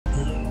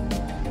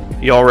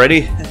Y'all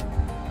ready?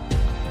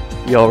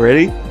 Y'all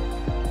ready?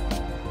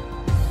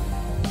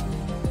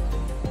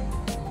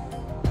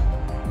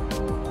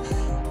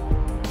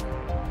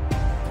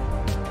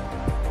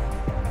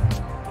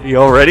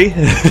 Y'all ready?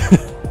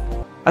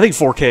 I think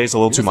 4K is a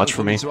little too much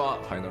for me.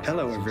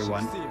 Hello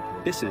everyone,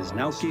 this is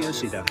Naoki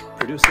Yoshida,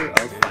 producer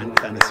of Final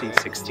Fantasy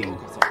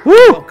XVI.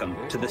 Woo! Welcome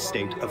to the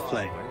State of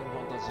Play.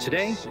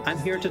 Today, I'm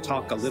here to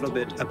talk a little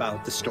bit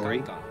about the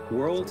story,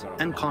 world,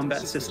 and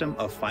combat system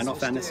of Final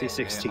Fantasy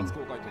XVI.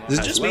 Is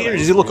it just me, or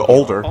does he look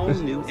older? All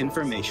new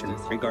information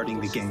regarding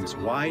the game's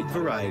wide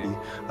variety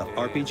of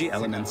RPG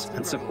elements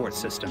and support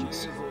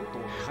systems.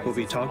 We'll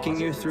be talking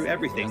you through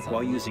everything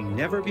while using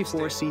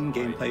never-before-seen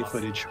gameplay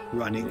footage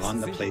running on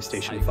the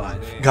PlayStation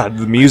 5. God,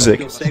 the music.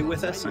 You'll stay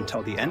with us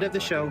until the end of the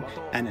show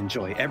and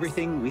enjoy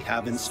everything we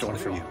have in store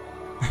for you.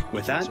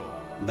 With that,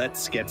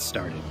 let's get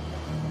started.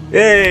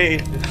 Yay!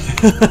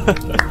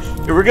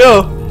 Here we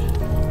go!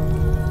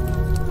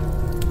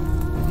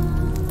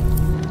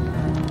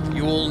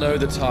 You all know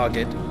the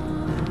target.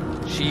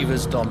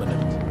 Shiva's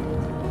dominant.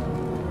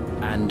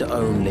 And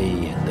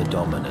only the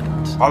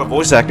dominant. Oh, the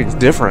voice acting's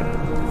different.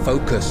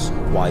 Focus,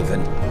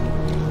 Wyvern.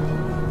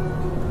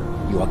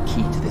 You are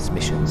key to this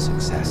mission's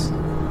success.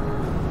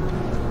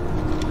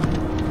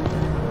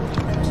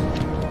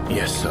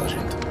 Yes,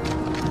 Sergeant.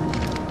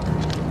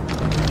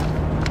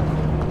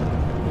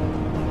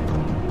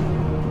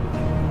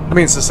 I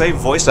mean, it's the same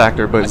voice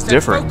actor, but it's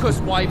different. Focus,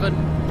 Wyvern.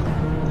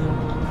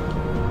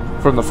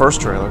 From the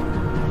first trailer.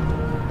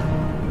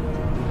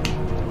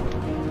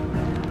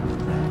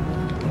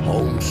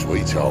 Home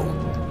sweet home.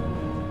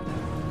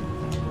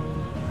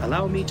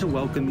 Allow me to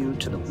welcome you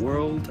to the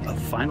world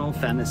of Final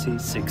Fantasy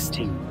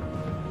XVI.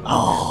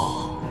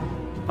 Oh.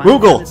 Final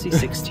Google. Fantasy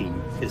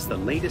XVI is the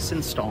latest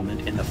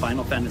installment in the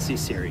Final Fantasy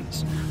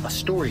series, a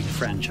storied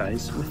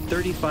franchise with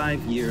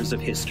 35 years of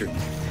history.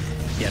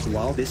 Yet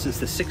while this is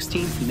the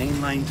 16th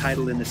mainline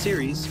title in the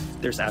series,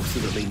 there's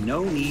absolutely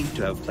no need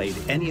to have played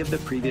any of the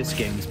previous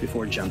games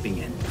before jumping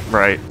in.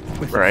 Right,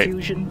 With right. a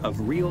fusion of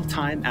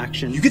real-time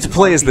action, You get to and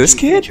play as this RPG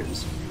kid?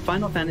 features,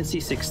 Final Fantasy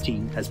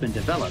XVI has been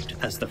developed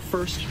as the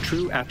first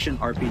true action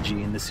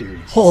RPG in the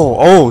series.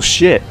 Oh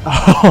shit.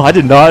 Oh, I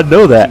did not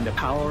know that. Using the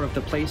power of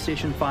the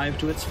PlayStation 5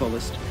 to its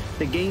fullest,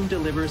 the game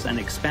delivers an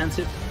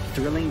expansive,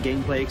 thrilling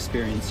gameplay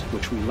experience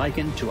which we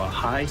liken to a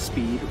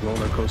high-speed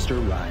roller coaster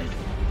ride.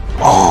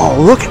 Oh,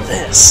 look at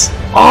this.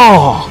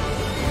 Oh.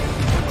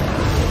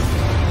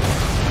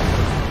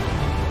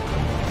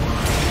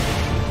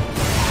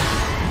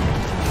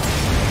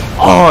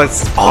 Oh,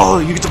 it's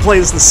you get to play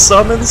as the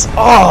summons.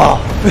 Oh.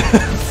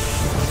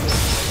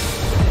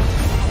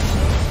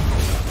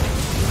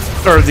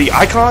 Or the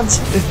icons.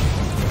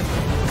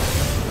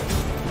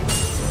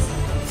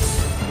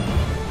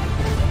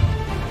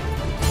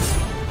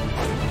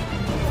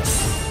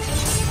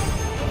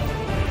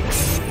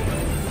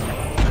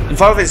 In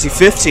Final Fantasy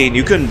 15,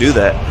 you couldn't do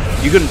that.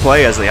 You couldn't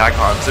play as the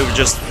icons. It was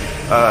just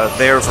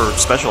there for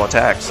special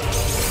attacks.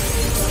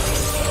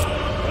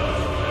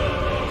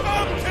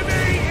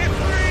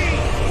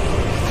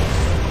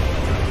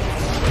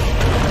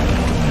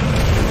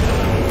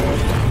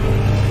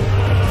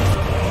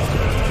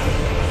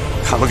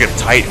 God, look at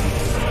Titan.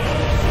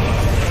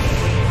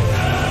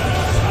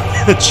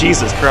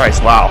 Jesus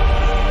Christ! Wow.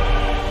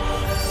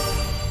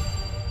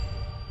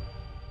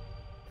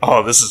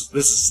 Oh, this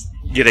is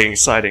getting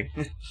exciting.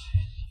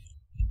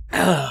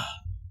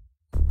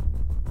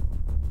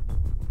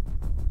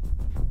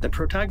 The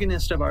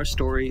protagonist of our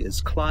story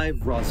is Clive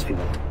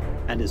Rosfield,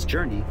 and his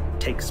journey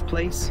takes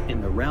place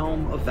in the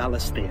realm of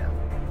Valisthea.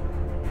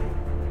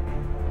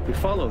 We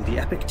follow the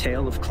epic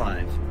tale of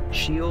Clive,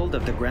 Shield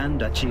of the Grand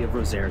Duchy of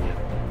Rosaria,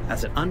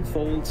 as it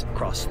unfolds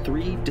across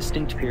 3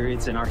 distinct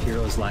periods in our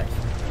hero's life: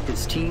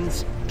 his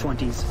teens,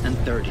 20s, and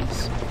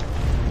 30s.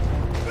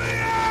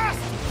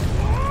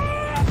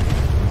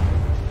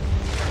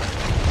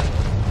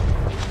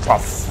 Wow,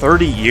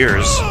 30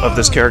 years of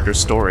this character's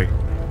story.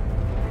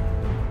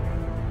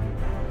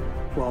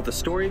 While the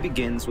story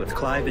begins with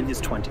Clive in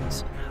his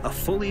 20s, a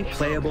fully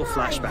playable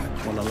flashback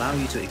will allow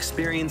you to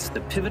experience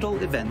the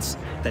pivotal events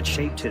that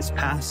shaped his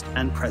past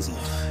and present.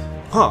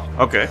 Huh,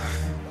 okay.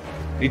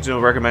 Need to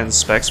recommend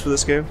specs for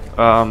this game?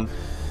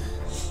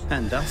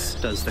 And thus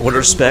does the What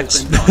are curtain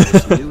specs? open on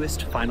his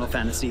newest Final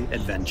Fantasy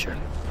adventure.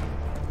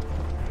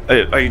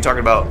 Are you talking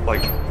about,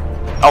 like...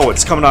 Oh,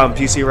 it's coming out on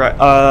PC, right?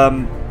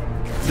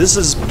 This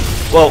is...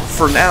 Well,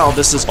 for now,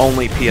 this is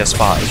only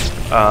PS5.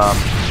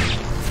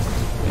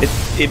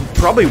 It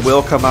probably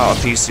will come out on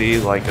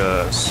PC, like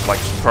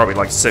probably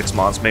like 6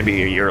 months,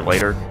 maybe a year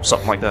later,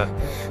 something like that.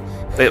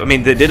 I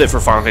mean, they did it for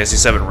Final Fantasy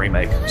VII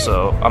Remake,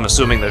 so I'm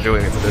assuming they're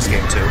doing it for this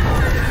game too.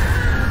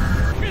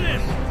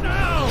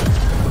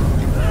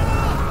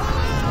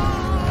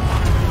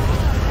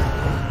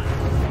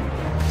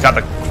 God,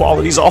 the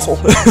quality's awful.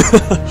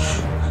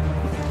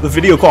 The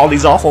video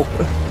quality's awful.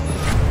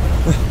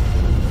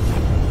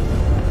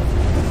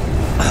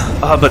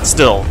 But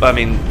still, I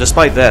mean,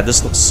 despite that,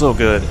 this looks so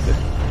good.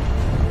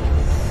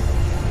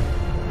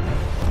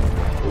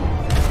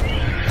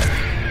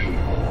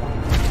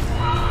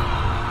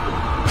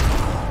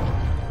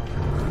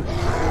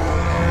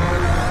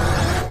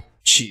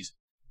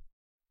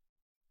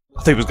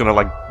 I think he was gonna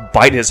like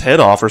bite his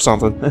head off or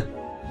something.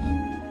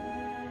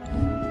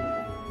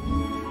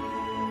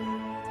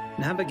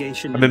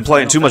 Navigation. I've been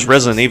playing too much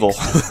Resident Evil.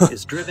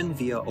 Is driven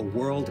via a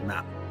world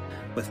map,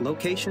 with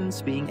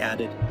locations being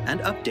added and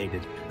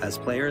updated as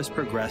players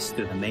progress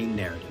through the main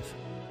narrative.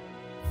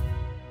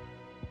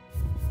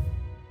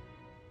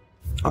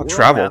 Oh,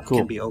 travel, cool.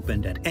 Can be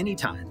opened at any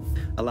time,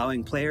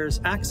 allowing players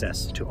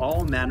access to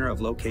all manner of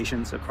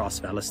locations across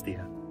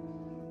Valisthea.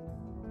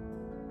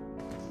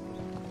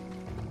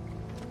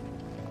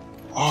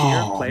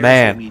 Oh, players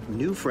man. will meet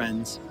new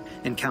friends,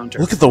 encounter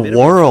Look at the formidable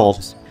world.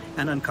 foes,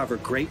 and uncover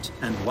great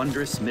and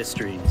wondrous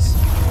mysteries.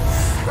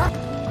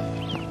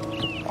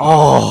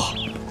 Oh,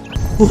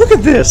 look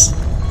at this.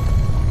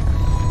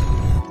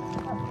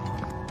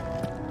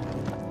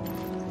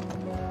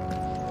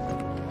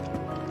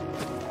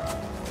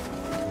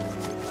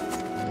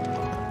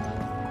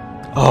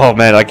 Oh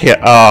man, I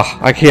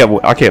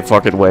can't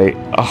fucking wait.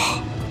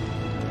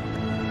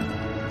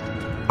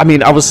 I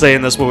mean, I was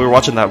saying this when we were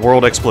watching that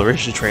world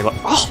exploration trailer.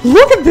 Oh,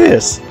 look at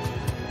this.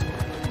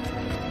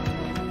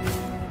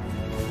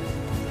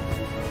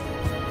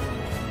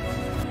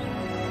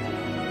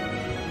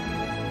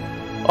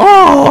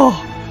 Oh!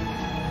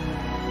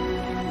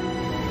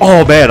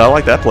 Oh man, I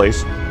like that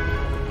place.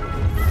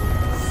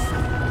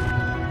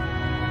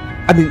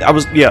 I mean,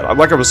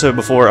 like I was saying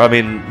before, I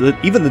mean,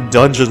 even the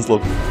dungeons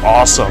look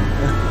awesome.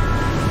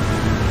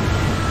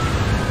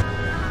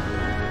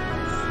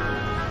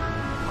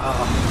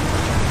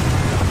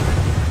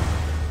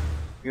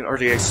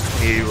 RTX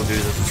 2080 will do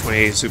the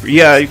 2080 Super.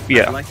 Yeah.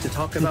 I'd like to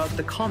talk about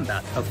the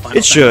combat of Final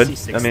It should.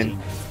 Fantasy I 16. mean,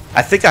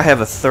 I think I have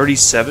a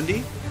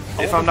 3070,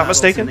 if I'm not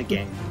mistaken. In the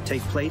game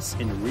take place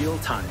in real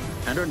time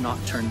and are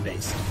not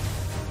turn-based.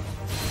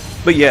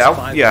 But yeah,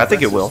 I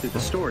think it will. Through the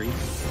story,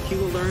 he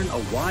will learn a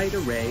wide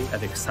array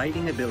of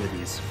exciting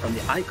abilities from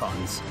the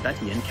icons that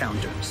he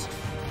encounters.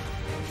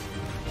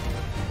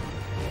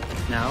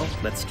 Now,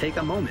 let's take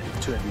a moment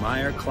to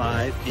admire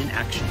Clive in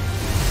action.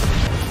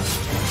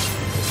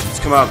 It's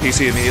come out on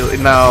PC immediately.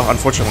 No,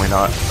 unfortunately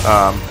not.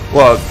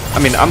 Well, I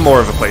mean, I'm more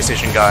of a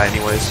PlayStation guy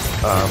anyways,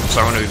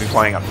 so I'm going to be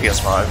playing on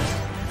PS5.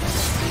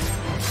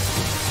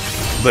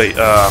 But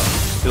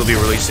it'll be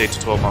released 8 to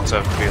 12 months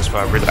after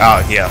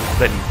PS5. Yeah,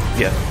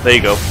 there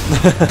you go.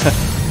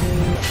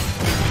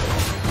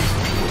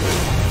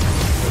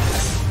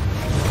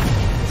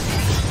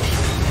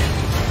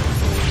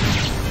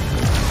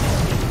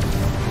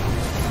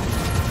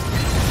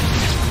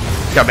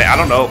 Yeah, man, I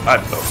don't know. I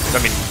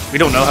mean, we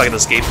don't know how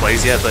this game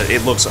plays yet, but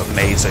it looks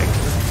amazing.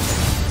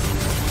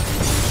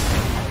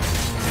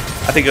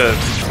 I think a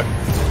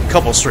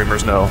couple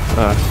streamers know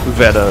who've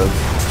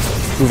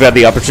had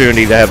the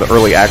opportunity to have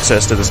early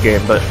access to this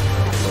game, but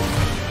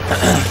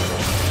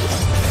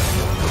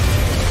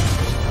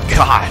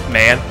God,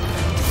 man,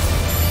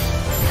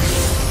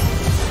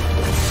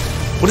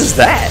 what is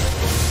that?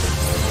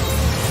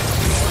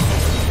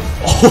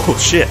 Oh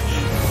shit!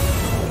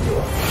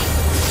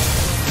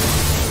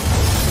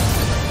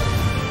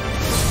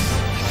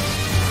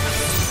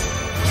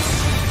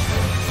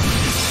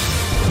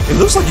 It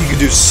looks like you can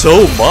do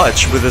so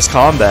much with this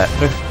combat.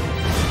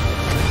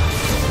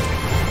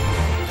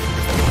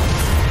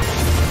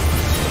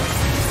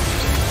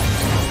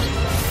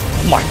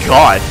 Oh my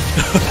god.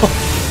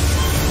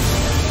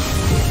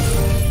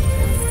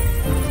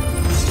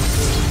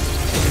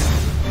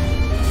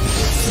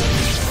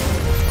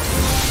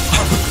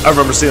 I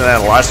remember seeing that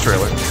in the last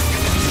trailer.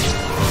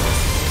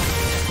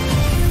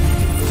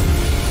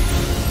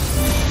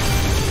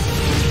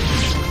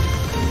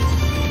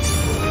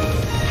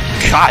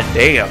 God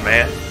damn,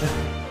 man.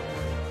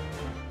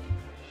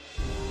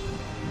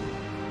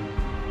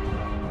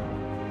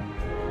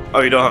 Oh,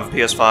 you don't have a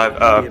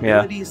PS5?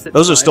 Yeah.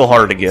 Those are still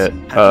hard to get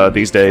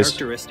these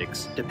days.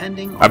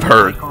 I've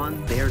heard.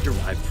 They are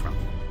derived from.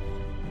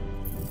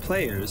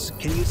 Players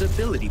can use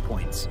ability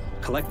points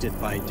collected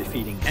by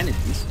defeating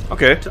enemies.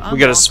 Okay, we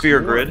got a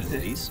sphere grid.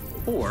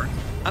 Or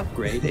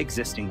upgrade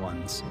existing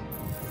ones.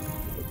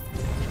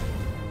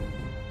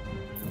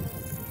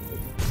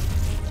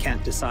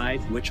 Can't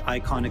decide which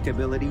iconic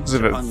abilities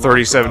to unlock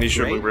 3070 or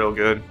should look real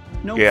good.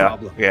 No Yeah,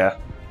 problem. yeah.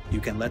 You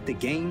can let the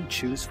game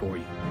choose for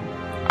you.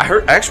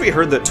 I actually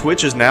heard that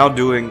Twitch is now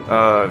doing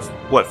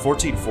what,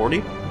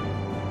 1440?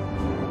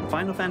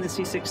 Final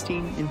Fantasy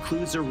 16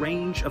 includes a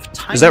range of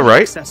tiny Is that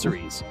right?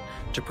 accessories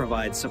to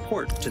provide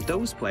support to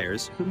those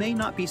players who may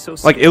not be so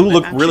Like, it will skilled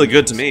look at really action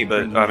good to games, me,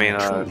 but bringing I a mean,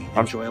 truly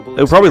enjoyable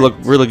it'll probably look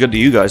experience. really good to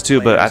you guys too.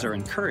 But Players are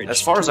encouraged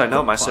as far as I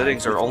know, my to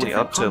settings are apply only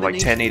up to like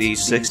different 1080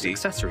 combinations of these 60.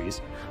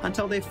 accessories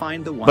until they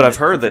find the one But I've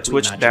heard that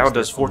perfectly Twitch matches now their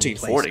does own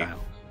 1440. playstyle.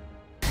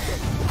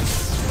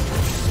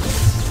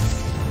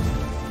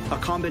 A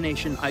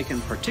combination I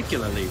can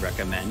particularly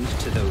recommend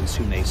to those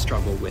who may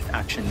struggle with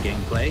action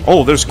gameplay.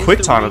 Oh, there's is quick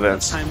the time Ring of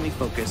events. Timely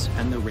Focus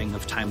and the Ring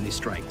of Timely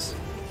Strikes.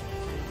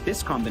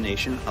 This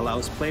combination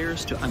allows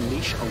players to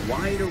unleash a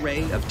wide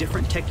array of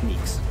different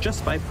techniques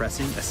just by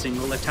pressing a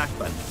single attack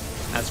button.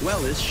 as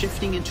well as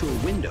shifting into a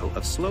window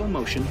of slow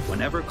motion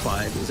whenever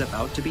Clive is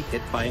about to be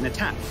hit by an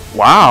attack.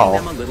 Wow.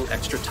 Giving them a little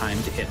extra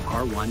time to hit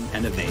R1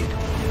 and evade.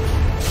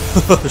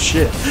 Oh,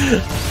 shit.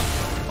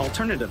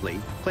 Alternatively,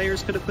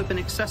 players could equip an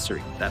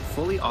accessory that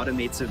fully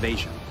automates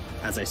evasion.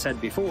 As I said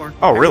before,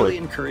 Oh, I really? really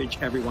encourage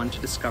everyone to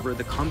discover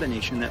the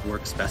combination that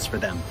works best for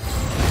them.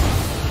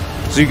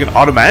 So you can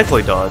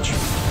automatically dodge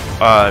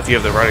if you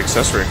have the right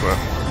accessory equipped.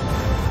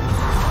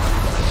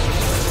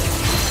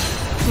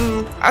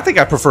 I think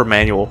I prefer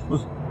manual.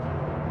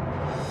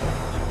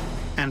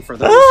 And for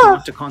those who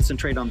want to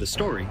concentrate on the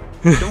story,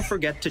 don't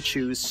forget to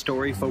choose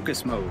Story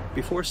Focus Mode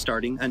before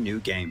starting a new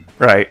game.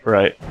 Right,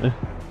 right.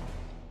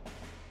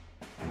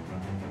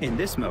 In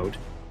this mode,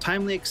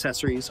 timely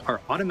accessories are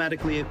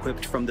automatically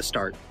equipped from the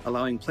start,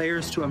 allowing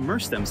players to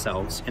immerse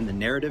themselves in the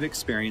narrative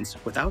experience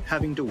without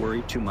having to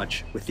worry too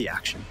much with the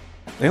action.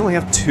 They only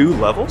have 2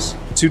 levels?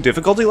 2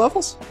 difficulty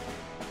levels?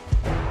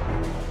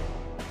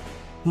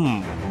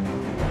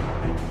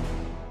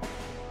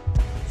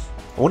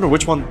 I wonder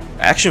which one.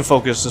 Action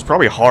focus is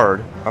probably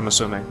hard, I'm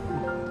assuming.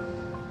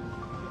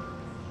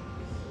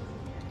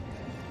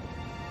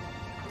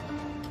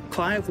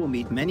 Clive will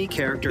meet many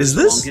characters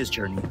along his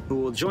journey who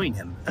will join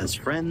him as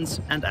friends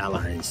and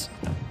allies.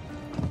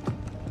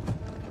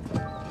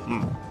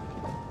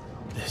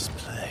 This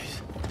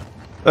place.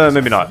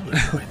 Maybe not.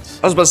 I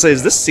was about to say,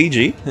 is this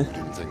CG?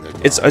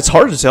 It's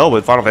hard to tell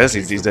with Final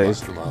Fantasy these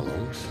days.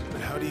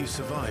 But how do you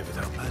survive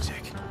without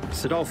magic?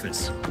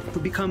 Sidolphus, who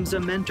becomes a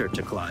mentor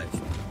to Clive.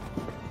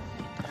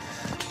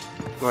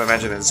 Well, I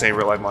imagine the insane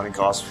real life money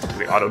cost.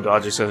 The auto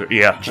dodge accessory.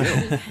 Yeah.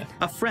 Jill,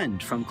 a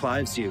friend from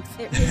Clive's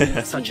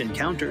youth. Such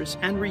encounters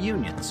and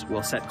reunions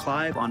will set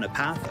Clive on a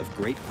path of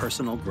great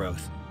personal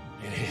growth.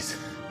 It is.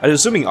 I'm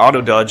assuming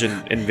auto dodge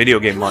in video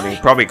game money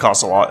probably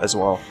costs a lot as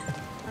well.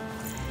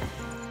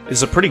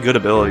 It's a pretty good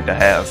ability to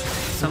have.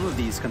 Some of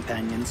these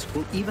companions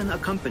will even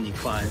accompany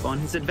Clive on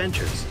his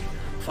adventures,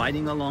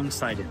 fighting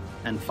alongside him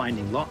and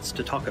finding lots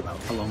to talk about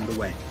along the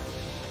way.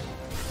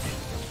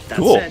 That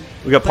Cool. said,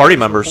 We got party players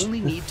members. will only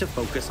need to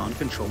focus on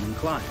controlling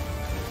Clive.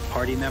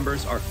 Party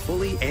members are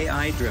fully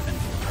AI-driven,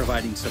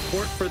 providing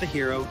support for the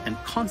hero and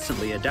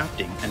constantly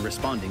adapting and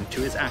responding to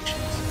his actions.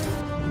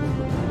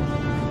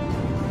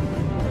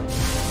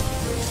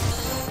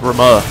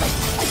 Rama.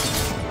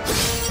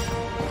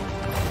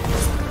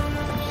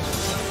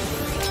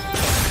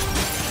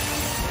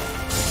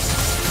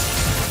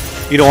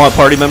 You don't want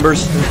party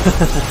members?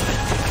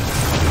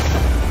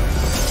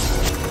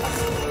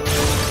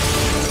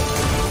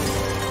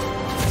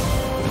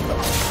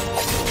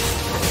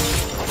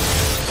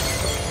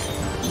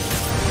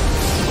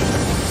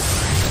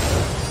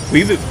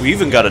 We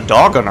even got a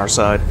dog on our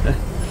side.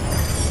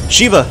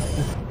 Shiva!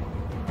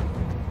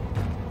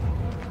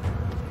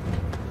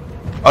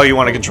 Oh, you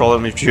want to control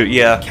them if you shoot?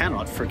 Yeah.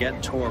 Cannot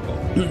forget Torgal.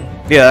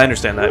 Yeah, I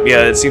understand that.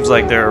 Yeah, it seems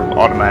like they're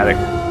automatic,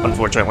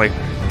 unfortunately.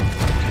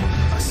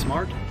 A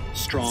smart,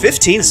 strong,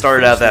 15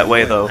 started out that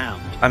way, though.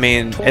 hound. I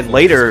mean, Torgal and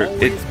later, is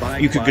always by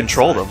you could Clive's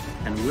control side them.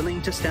 and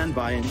willing to stand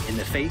by him in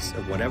the face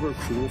of whatever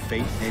cruel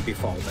fate may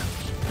befall them.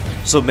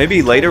 So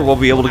maybe later we'll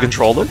be able to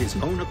control them Of his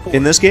own accord,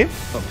 in this game?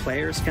 but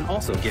players can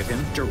also give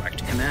him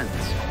direct commands.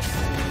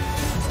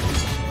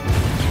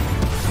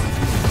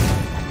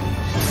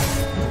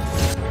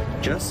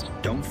 Just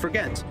don't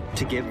forget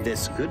to give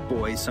this good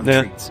boy some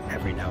treats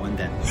every now and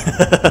then.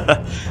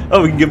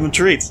 Oh, we can give them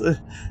treats.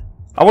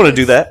 I want to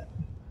do that.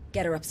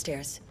 Get her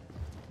upstairs.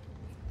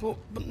 But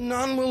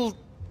none will.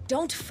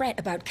 Don't fret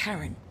about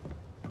Karen.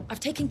 I've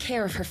taken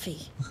care of her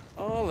fee.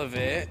 All of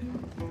it.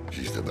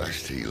 She's the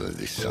best healer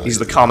this side. He's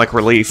the comic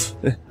relief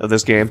of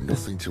this game.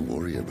 Nothing to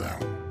worry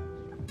about.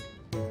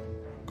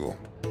 Go.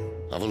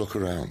 Have a look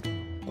around.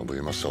 I'll be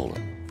in my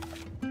solar.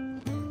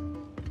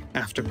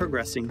 After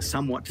progressing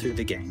somewhat through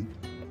the game,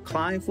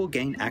 Clive will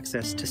gain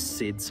access to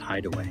Sid's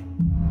hideaway.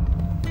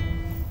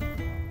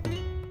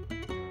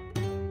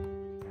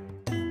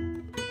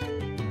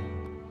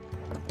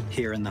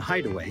 Here in the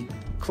hideaway,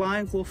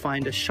 Clive will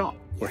find a shop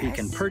where he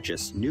can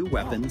purchase new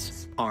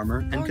weapons, armor,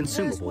 and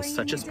consumables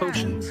such as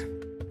potions.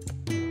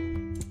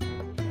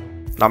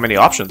 Not many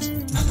options.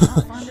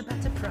 I'll find a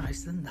better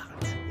price than that.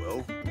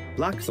 Well,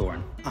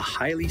 Blackthorn, a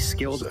highly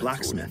skilled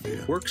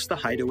blacksmith, works the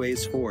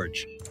hideaway's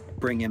forge.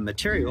 Bring in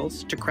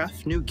materials to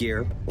craft new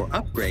gear or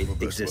upgrade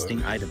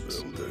existing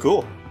items.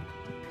 Cool.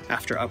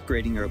 After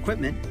upgrading your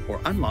equipment or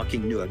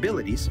unlocking new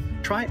abilities,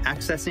 try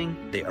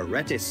accessing the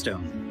Arete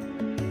Stone.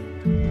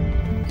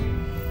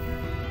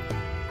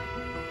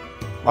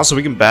 Also,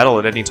 we can battle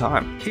at any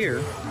time. Here,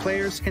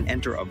 players can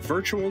enter a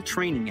virtual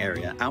training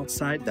area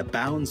outside the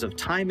bounds of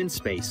time and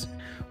space,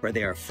 where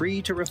they are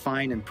free to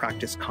refine and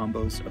practice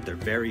combos of their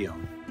very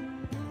own.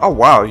 Oh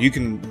wow, you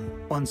can.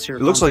 Once you're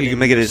It looks like you can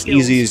make it as confident in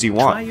easy your as you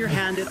skills, want. Try your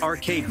hand at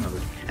arcade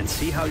mode and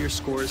see how your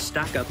scores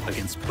stack up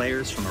against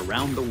players from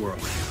around the world.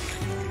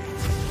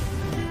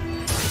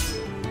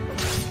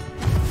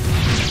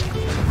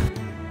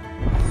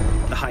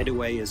 The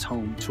hideaway is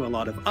home to a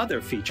lot of other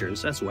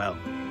features as well.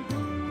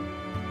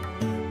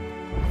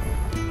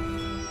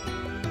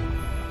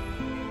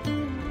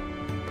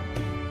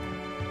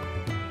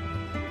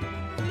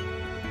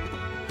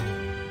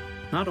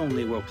 Not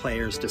only will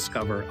players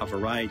discover a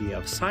variety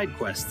of side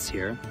quests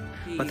here,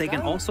 but they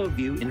can also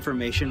view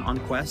information on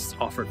quests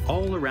offered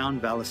all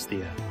around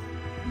Valisthea.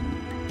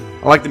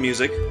 I like the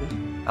music.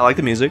 I like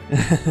the music.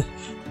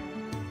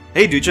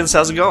 Hey, Duchens,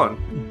 how's it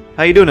going?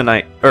 How you doing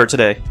tonight? Or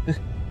today?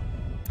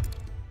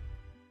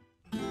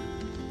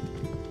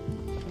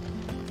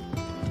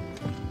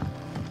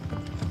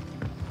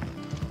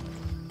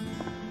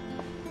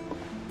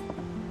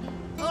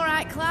 All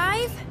right,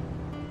 Clive.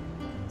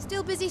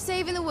 Still busy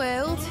saving the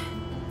world?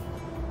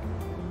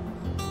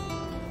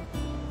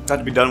 Got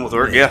to be done with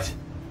work, yeah.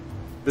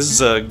 This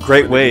is a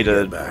great way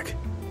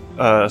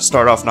to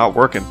start off not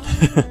working.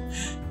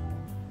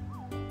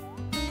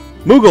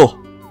 Moogle!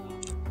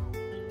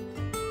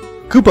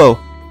 Kupo!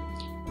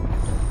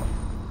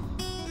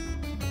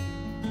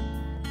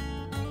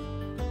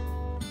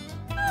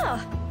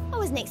 Oh, I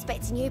wasn't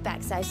expecting you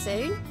back so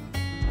soon.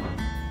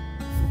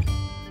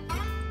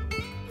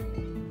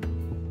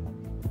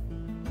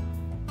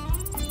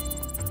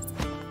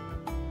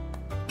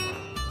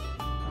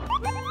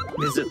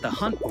 Visit the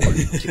hunt board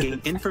to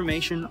gain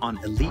information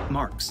on elite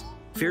marks,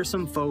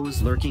 fearsome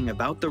foes lurking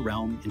about the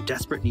realm in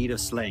desperate need of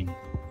slaying.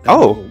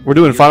 Oh, we're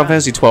doing Final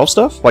Fantasy 12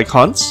 stuff? Like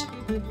hunts?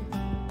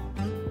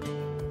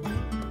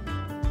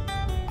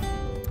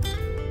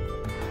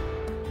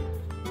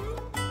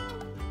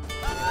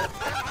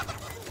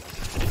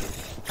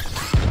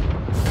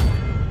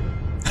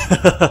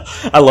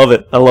 I love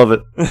it. I love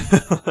it.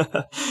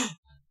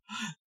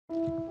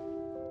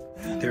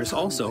 There's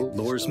also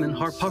Loresman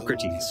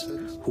Harpocrates,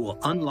 who will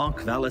unlock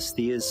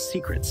Valisthea's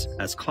secrets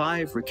as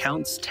Clive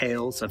recounts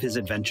tales of his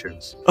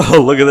adventures.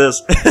 Oh, look at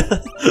this.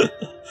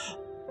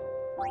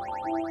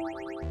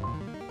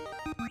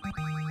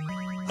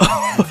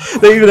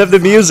 They even have the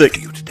music.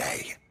 You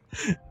today.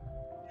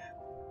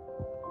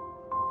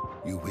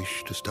 You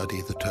wish to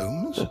study the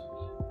tomes?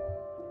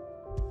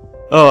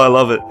 Oh, I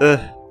love it.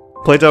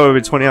 Playtime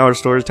would be 20 hours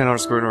storage, 10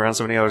 hours screwing around,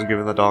 70 hours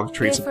giving the dog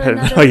treats and Here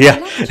for pet. another Oh, yeah.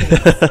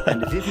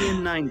 And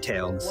Vivian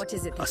Ninetails, What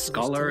is it that a you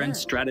scholar wish to and learn?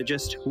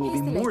 strategist who will be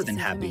Here's the more than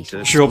latest happy to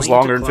information. Sure hopes explain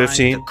longer to than Clive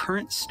 15. the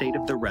current state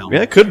of the realm.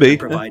 Yeah, it could be. And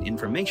provide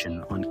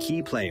information on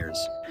key players.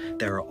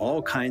 There are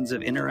all kinds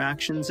of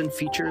interactions and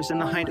features in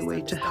the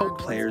Hideaway to help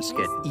players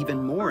get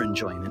even more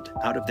enjoyment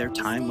out of their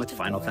time with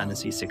Final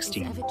Fantasy Is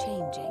XVI. ever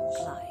changing,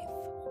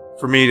 Clive?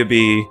 For me to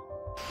be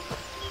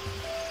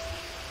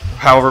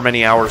however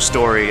many hours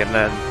story and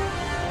then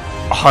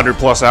 100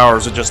 plus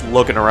hours of just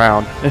looking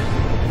around.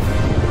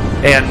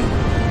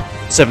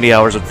 And 70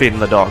 hours of feeding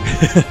the dog.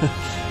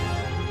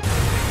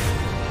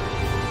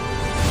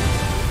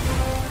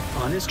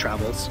 On his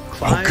travels,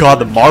 Clive God,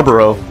 the will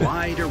Marlboro. encounter a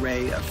wide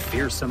array of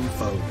fearsome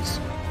foes.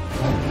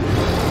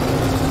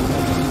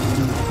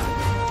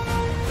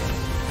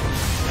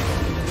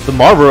 The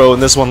Marlboro in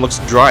this one looks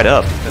dried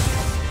up.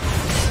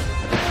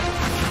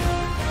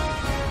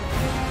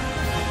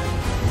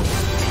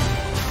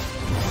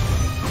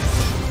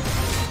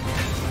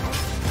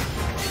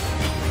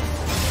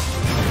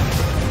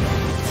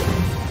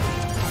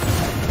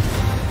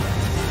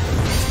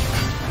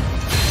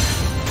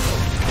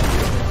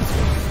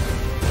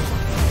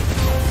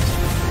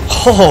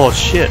 Oh,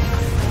 shit.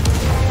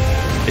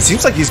 It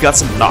seems like he's got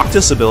some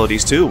Noctis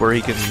abilities, too, where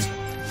he can,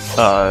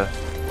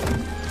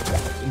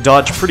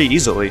 dodge pretty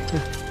easily.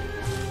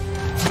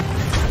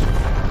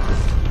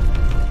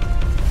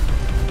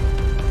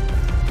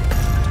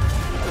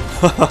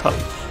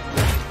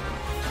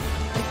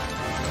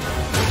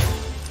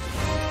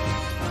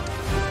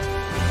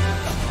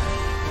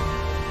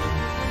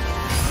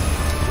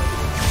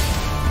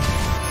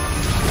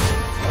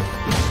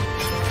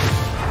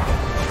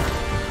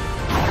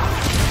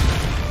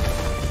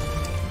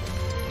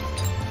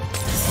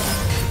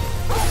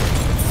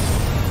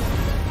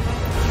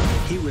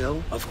 He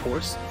will, of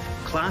course,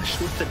 clash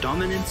with the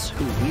dominants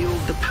who wield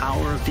the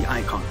power of the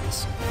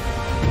icons.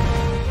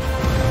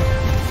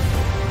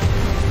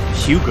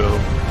 Hugo.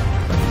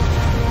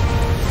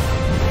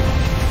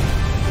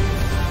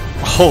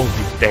 Holy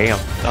damn.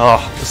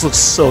 Oh, this looks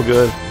so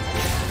good.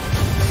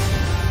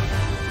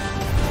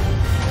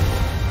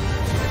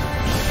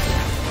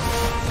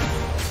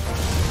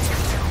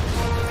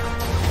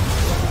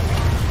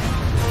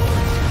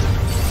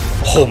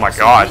 Oh my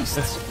god.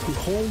 Beasts who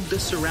hold the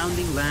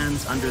surrounding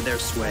lands under their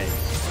sway.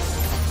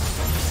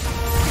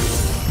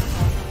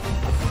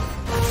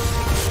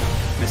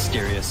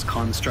 Mysterious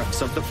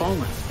constructs of the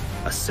fallen,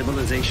 a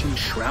civilization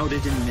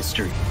shrouded in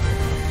mystery.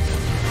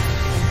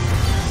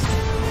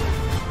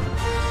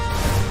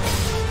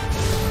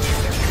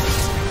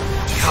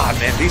 God,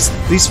 man,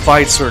 these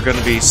fights are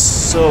gonna be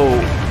so...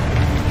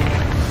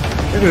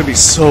 They're gonna be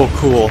so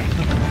cool.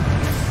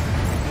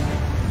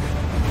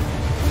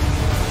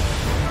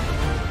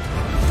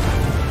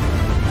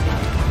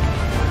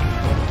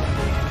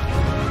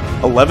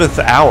 "11th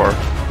hour."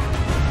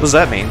 What does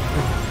that mean?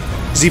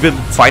 Has he been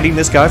fighting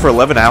this guy for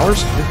 11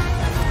 hours?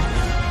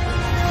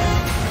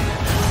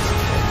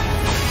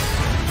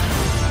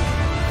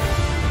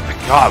 My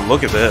god,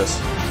 look at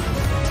this.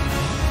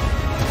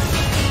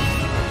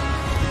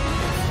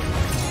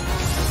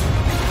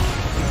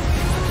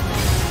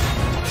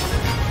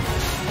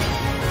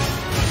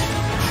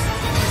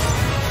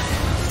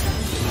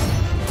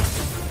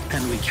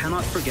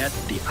 forget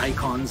the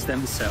icons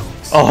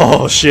themselves.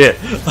 Oh shit.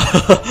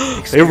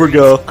 Here we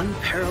go.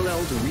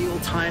 Unparalleled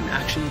real-time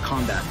action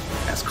combat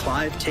as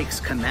Clive takes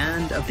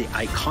command of the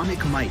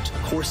iconic might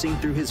coursing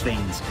through his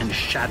veins and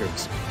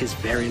shatters his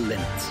very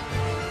limits.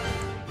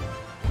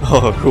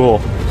 Oh, cool.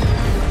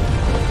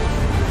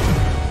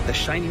 The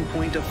shining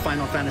point of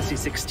Final Fantasy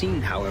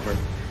XVI, however,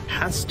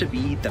 has to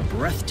be the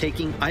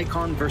breathtaking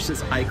icon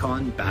versus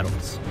icon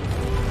battles.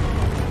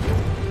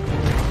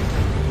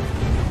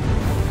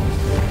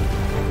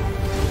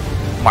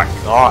 My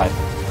god.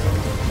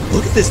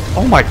 Look at this.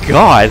 Oh my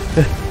god.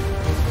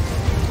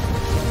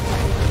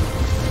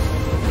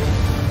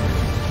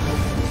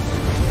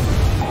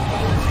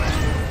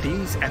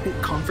 These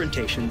epic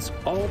confrontations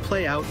all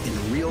play out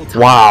in real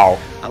time, Wow.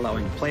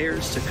 allowing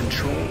players to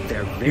control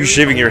their very You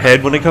shaving own your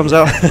head when it comes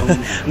out? icon with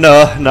their own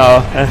No, no.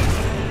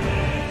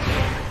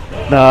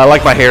 No, I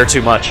like my hair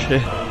too much.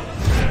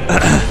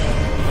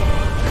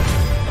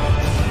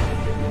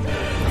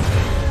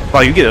 Wow,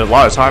 you get a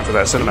lot of time for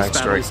that cinematic These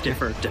strike. battles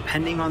differ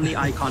depending on the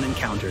icon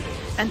encountered,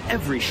 and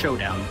every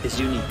showdown is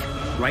unique,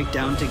 right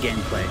down to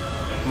gameplay.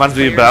 Reminds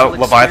me Players about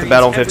will Leviathan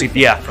Battle in experience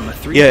 15. Yeah, everything from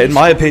a 3D yeah. In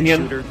my scrolling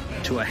opinion, shooter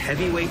to a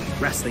heavyweight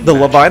wrestling the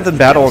match Leviathan with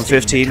battle in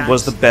devastating 15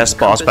 was the attacks best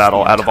that boss encompass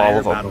battle the out of all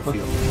of entire them.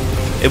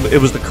 battlefield.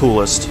 It was the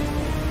coolest.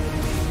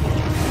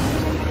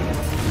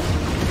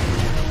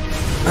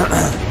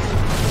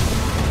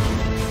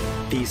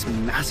 These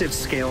massive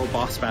scale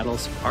boss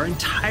battles are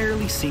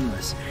entirely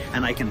seamless,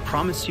 and I can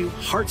promise you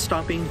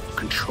heart-stopping,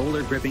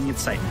 controller-gripping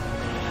excitement.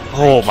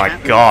 Oh I my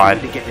can't wait god.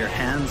 for you to get your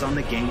hands on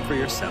the game for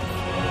yourself.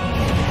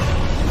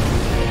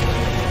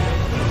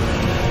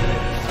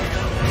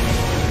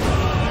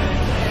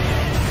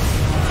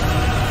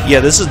 Yeah,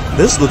 this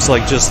looks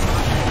like just.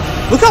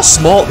 Look how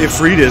small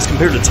Ifrit is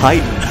compared to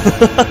Titan.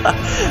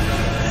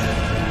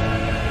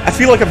 I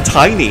feel like I'm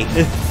tiny.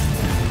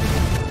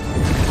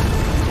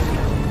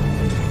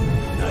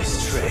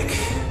 Nice trick.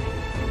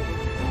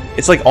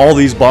 It's like all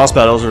these boss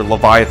battles are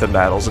Leviathan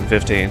battles in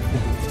 15.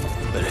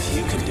 But if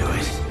you can do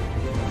it,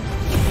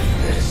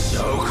 then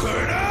so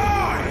could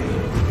I!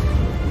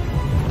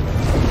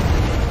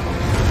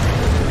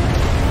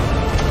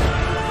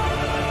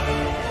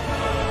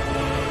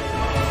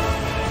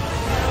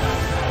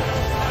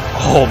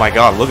 Oh my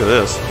god, look at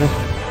this.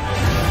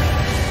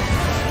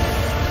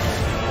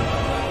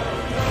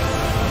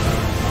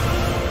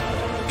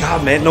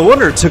 God, man, no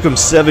wonder it took him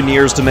 7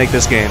 years to make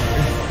this game.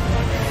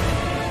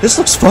 This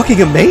looks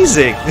fucking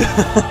amazing!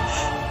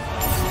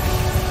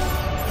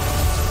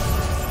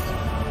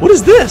 What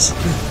is this?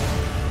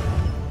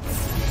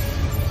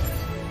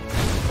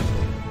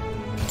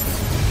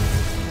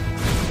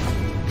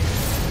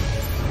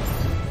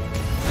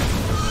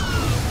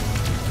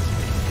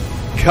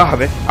 God,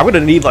 man, I'm gonna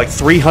need like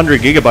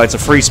 300 gigabytes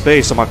of free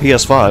space on my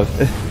PS5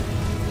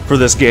 for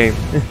this game.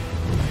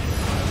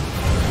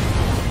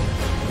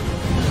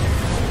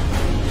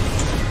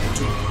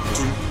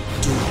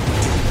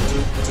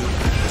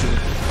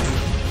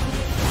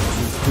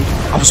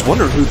 I was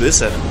wondering who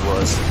this enemy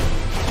was.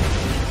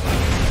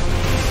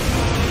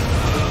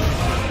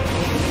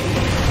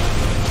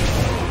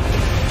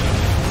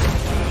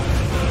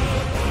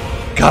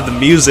 God, the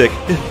music.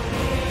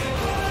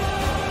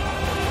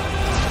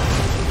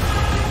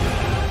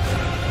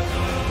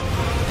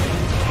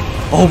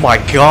 Oh my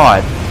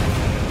god.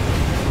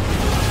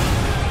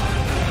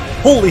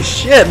 Holy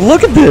shit,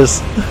 look at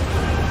this!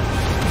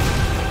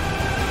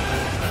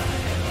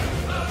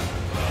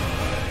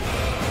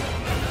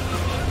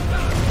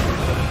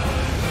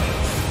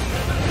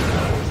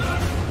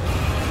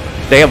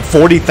 Damn,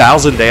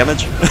 40,000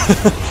 damage?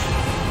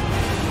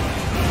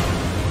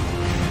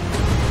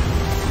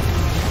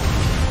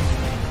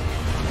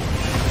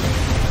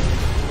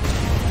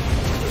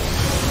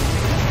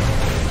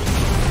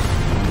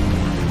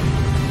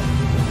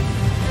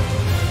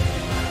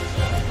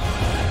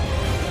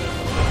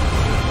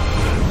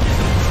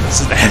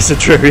 This is an acid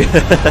trivia.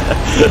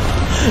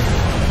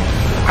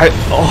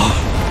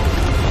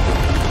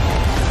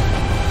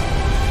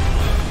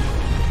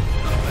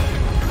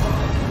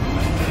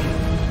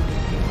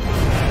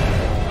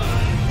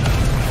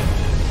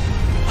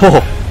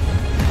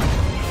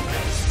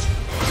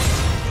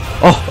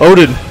 Oh,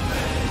 Odin.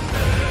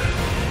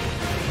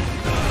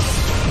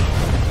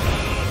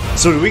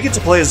 So do we get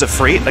to play as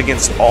Ifrit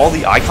against all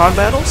the icon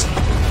battles?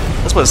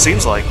 That's what it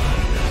seems like.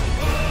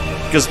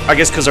 I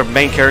guess because our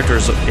main character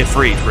is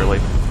Ifrit, really.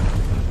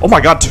 Oh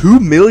my god, 2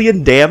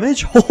 million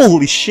damage?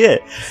 Holy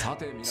shit.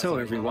 So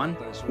everyone,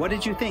 what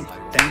did you think?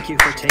 Thank you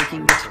for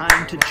taking the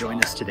time to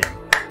join us today.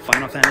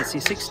 Final Fantasy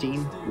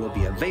XVI will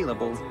be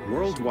available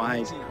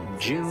worldwide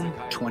June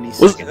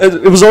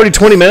 22nd. It was already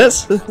 20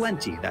 minutes?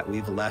 Plenty that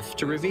we've left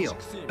to reveal.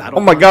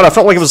 Oh my god, I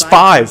felt like it was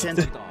 5.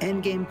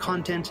 Endgame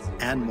content,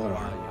 and more.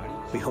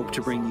 We hope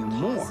to bring you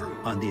more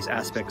on these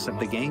aspects of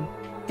the game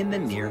in the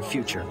near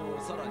future.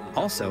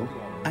 Also,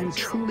 I'm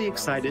truly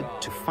excited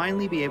to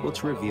finally be able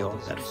to reveal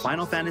that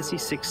Final Fantasy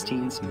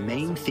XVI's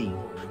main theme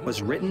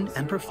was written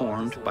and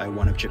performed by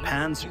one of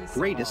Japan's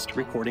greatest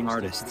recording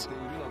artists.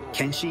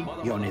 Kenshi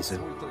Yonezu.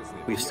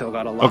 We've still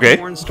got a lot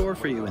more in store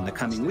for you in the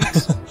coming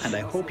weeks, and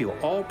I hope you'll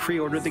all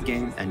pre-order the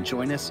game and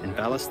join us in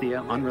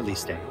Valisthea on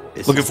release day.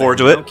 Looking forward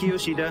to it. Naoki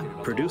Yoshida,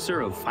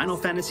 producer of Final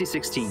Fantasy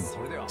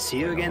XVI. See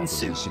you again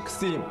soon.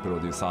 16プロ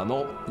デューサー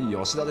の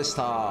吉田でし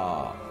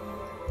た。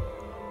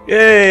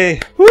 Yay!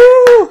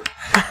 Woo!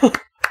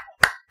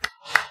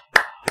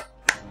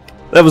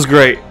 That was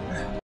great.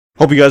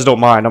 Hope you guys don't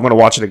mind. I'm gonna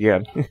watch it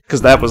again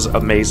because that was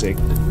amazing.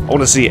 I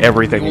want to see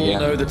everything You all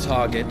again. know the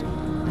target.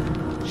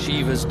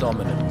 Shiva's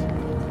dominant.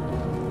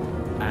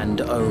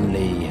 And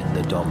only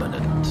the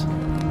dominant.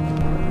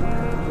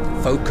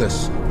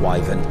 Focus,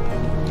 Wyvern.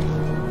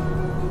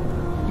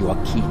 You are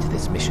key to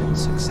this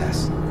mission's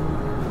success.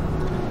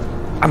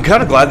 I'm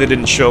kind of glad they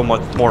didn't show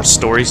much more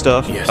story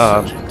stuff. Yes,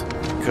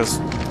 because,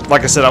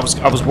 like I said, I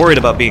was worried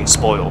about being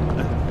spoiled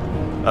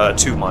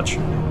too much.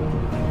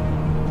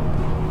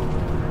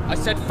 I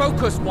said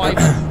focus,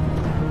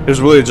 Wyvern. It was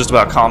really just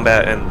about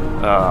combat and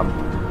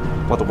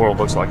what the world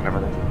looks like and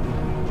everything.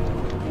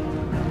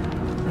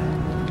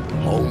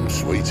 Home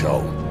sweet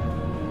home.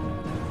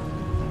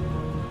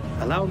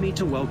 Allow me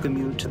to welcome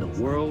you to the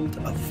world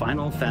of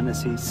Final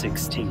Fantasy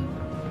XVI.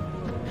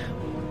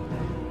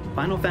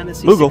 Final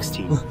Fantasy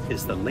XVI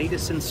is the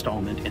latest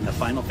installment in the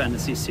Final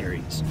Fantasy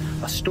series,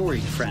 a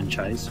storied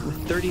franchise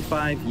with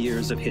 35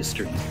 years of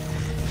history.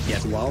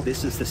 Yet while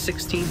this is the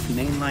 16th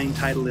mainline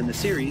title in the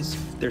series,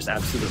 there's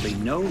absolutely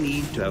no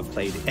need to have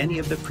played any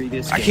of the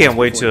previous games. I can't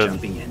wait to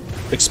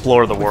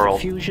explore the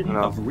world. With a fusion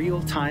of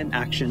real-time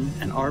action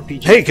and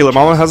RPG. Hey, Killer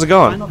Mama, how's it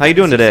going? How you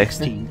doing today?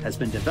 Has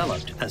been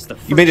developed as the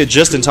You made it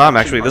just in time,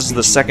 actually. This is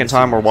the second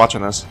time we're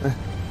watching this.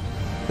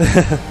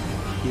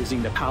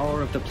 Using the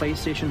power of the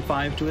PlayStation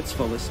 5 to its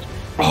fullest.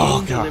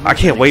 Oh god, I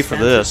can't wait for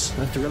this.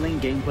 Thrilling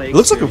gameplay. It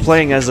looks like we're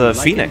playing as a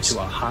Phoenix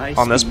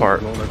on this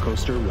part. Roller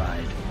coaster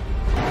ride.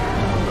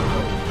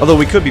 Although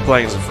we could be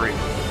playing as a Free.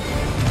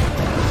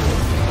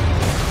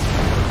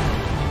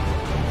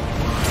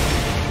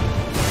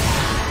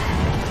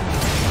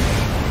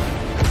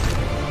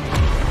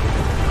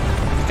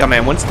 God,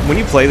 man, when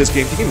you play this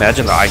game, can you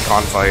imagine the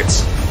icon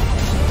fights?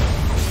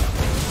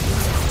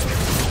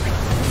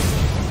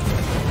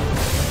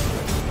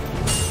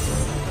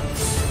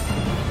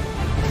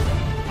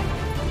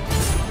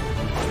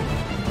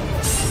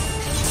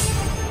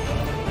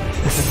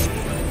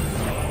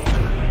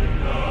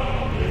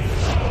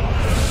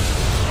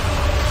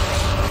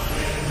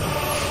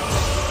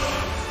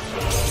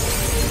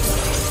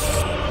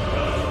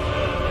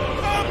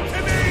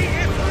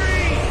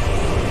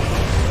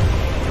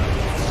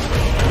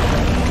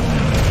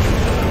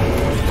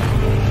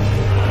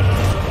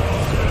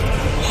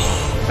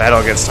 Battle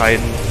against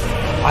Titan.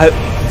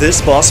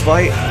 This boss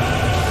fight,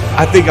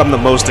 I think I'm the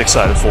most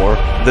excited for.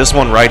 This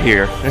one right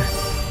here.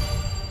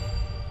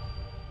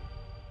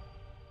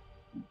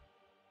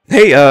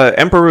 Hey,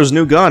 Emperor's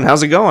New Gun,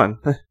 how's it going?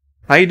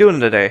 How you doing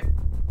today?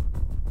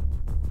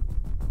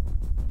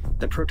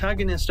 The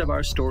protagonist of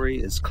our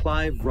story is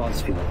Clive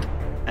Rosfield,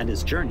 and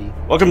his journey.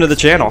 Welcome to the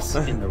channel.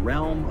 In the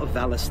realm of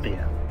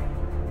Valisthea.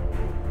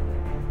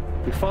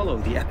 We follow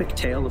the epic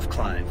tale of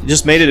Clive.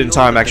 Just made it in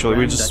time, actually.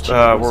 We just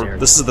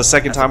this is the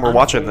second time we're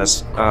watching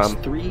this.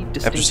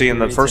 After seeing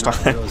the first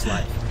time.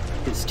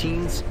 His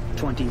teens,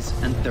 20s,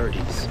 and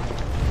 30s.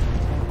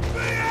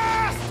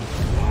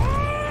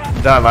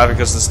 I'm not laughing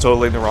because it's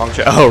totally in the wrong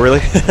chat. Oh, really?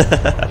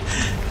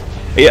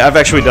 Yeah, I've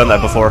actually done that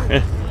before.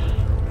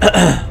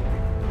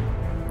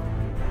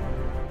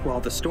 While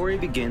the story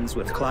begins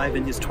with Clive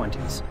in his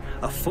 20s,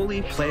 a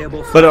fully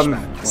playable but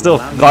flashback still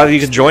will allow glad you you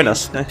to could join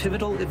us. experience the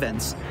pivotal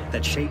events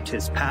that shaped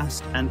his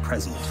past and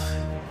present.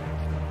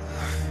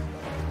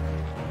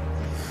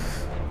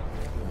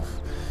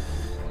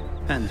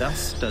 And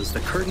thus does the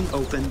curtain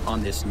open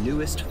on this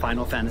newest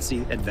Final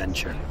Fantasy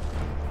adventure.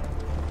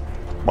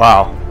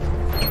 Wow.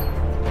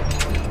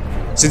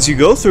 Since you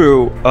go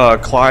through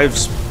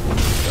Clive's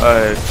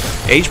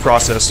age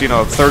process, you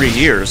know, 30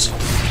 years,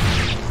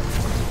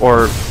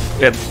 or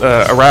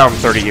around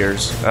 30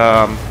 years,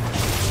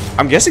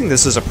 I'm guessing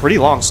this is a pretty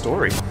long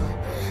story.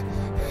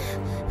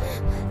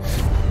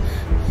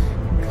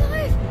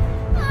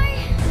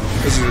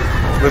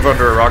 Live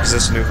under a rock, is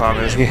this a new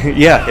comment?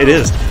 Yeah, it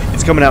is.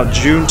 It's coming out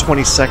June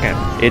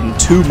 22nd, in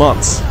 2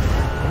 months.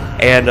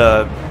 And,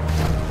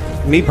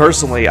 me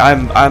personally,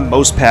 I'm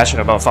most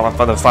passionate about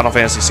the Final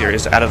Fantasy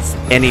series out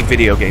of any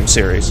video game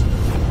series.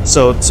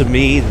 So, to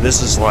me,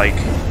 this is like...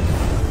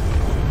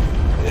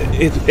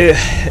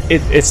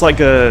 It's like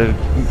a...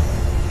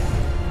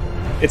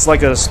 It's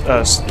like a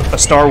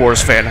Star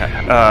Wars fan,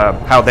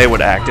 how they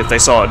would act if they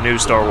saw a new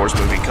Star Wars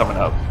movie coming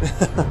up.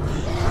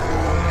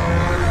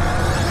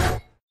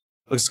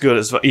 Looks good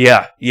as well.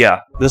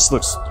 Yeah. This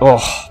looks...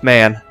 Oh,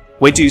 man.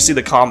 Wait till you see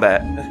the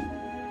combat.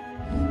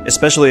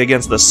 Especially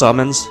against the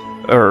summons.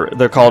 Or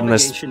they're called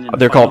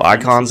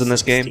icons in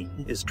this game.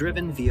 Is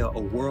driven via a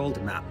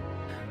world map,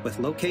 with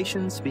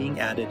locations being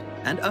added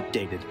and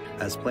updated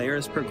as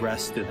players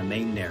progress through the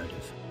main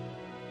narrative.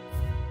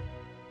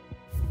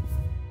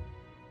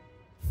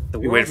 The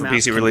We waited for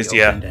PC release, at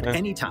yeah.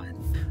 any time,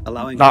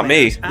 allowing Not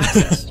me.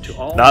 access to to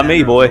all Not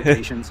me, manner of boy.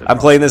 locations I'm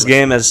playing this across the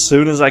game as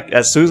soon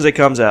as it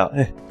comes out.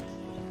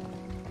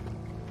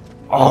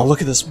 Oh,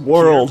 look at this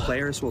world. Here,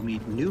 players will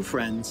meet new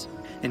friends,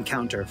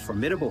 encounter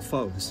formidable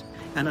foes,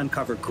 and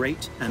uncover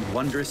great and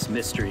wondrous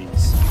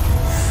mysteries.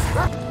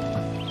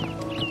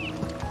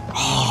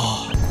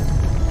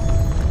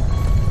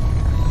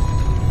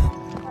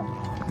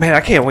 Man,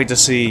 I can't wait to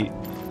see.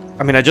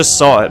 I mean, I just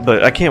saw it,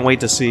 but I can't wait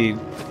to see,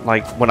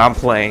 like, when I'm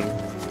playing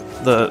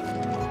the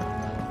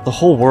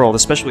whole world,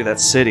 especially that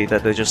city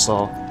that they just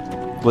saw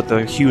with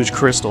the huge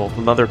crystal,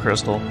 the mother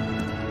crystal.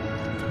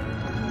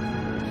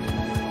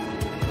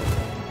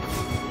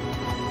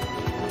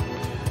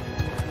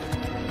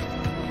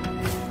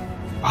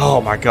 Oh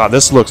my god,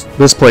 this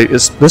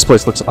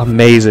place looks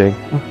amazing.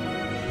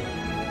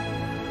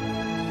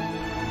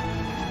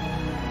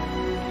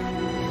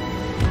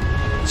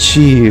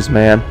 Jeez,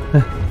 man.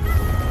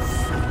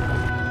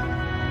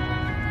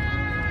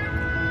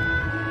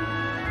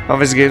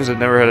 Obviously, games have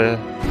never had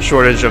a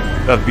shortage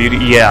of beauty.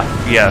 Yeah,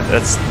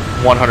 that's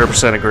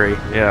 100% agree.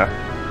 Yeah.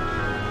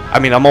 I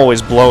mean, I'm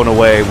always blown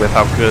away with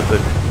how good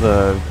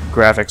the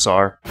graphics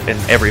are in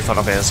every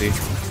Final Fantasy.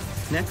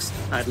 Next,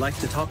 I'd like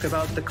to talk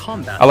about the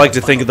combat. I like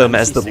to think of them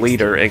as the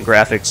leader in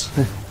graphics.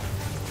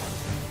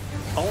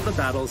 All the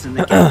battles in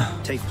the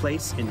game take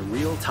place in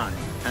real time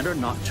and are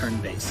not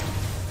turn-based.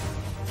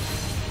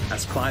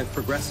 As Clive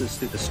progresses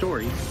through the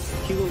story,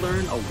 he will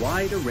learn a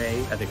wide array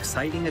of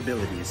exciting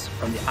abilities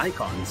from the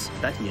icons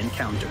that he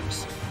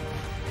encounters.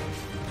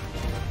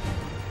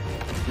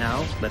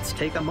 Now, let's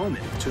take a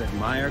moment to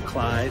admire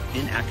Clive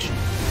in action.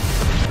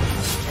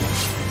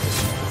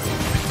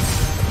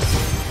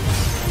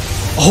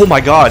 Oh my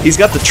god, he's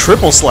got the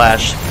triple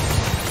slash!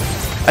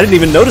 I didn't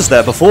even notice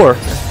that before.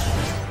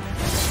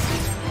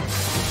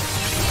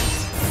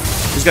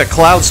 He's got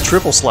Cloud's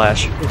triple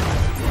slash.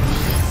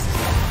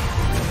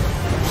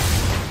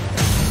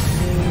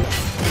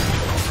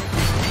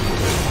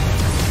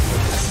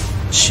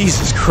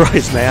 Jesus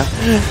Christ, man.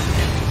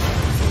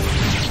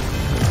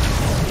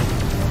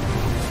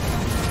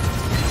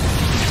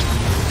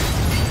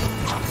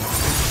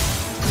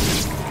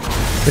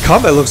 The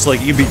combat looks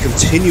like you'd be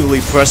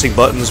continually pressing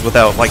buttons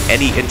without, like,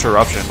 any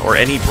interruption or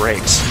any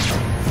breaks.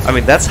 I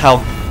mean, that's how,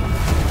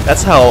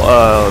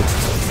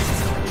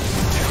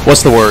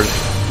 what's the word?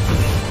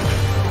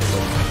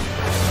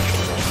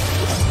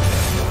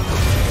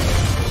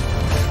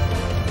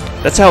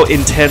 That's how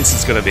intense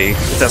it's gonna be,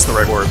 if that's the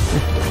right word.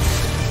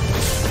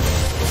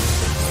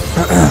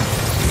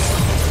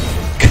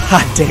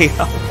 God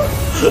damn.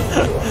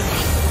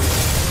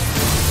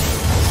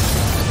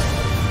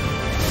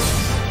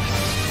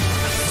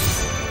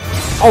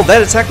 Oh,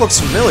 that attack looks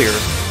familiar.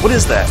 What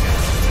is that?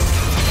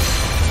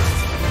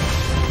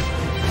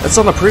 That's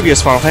on the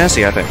previous Final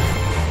Fantasy, I think.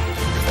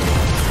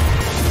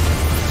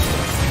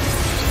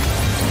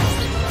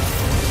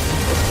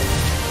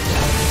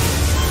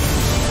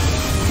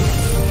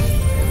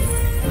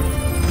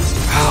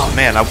 Oh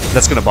man,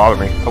 that's gonna bother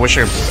me. I wish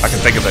I could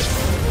think of it.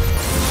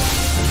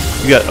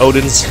 You got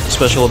Odin's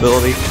special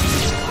ability.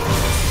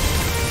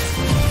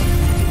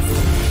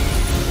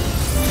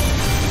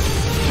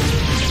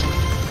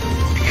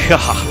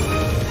 God.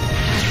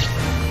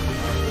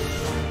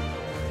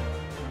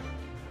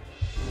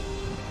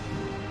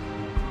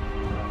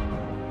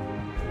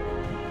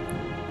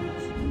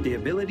 The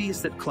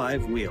abilities that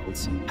Clive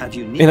wields have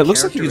unique And it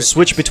looks like you can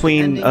switch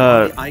between,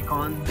 like,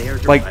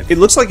 it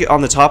looks like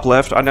on the top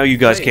left, I know you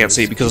guys can't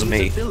see it because of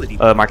me,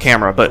 my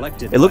camera,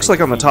 but it looks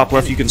like on the top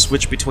left you can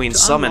switch between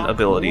summon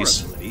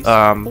abilities.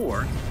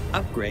 Or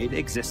upgrade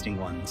existing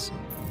ones.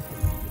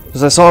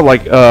 Because I saw,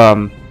 like,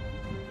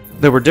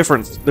 there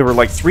were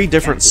like 3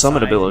 different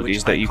summon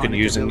abilities that you can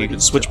use, and you can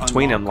switch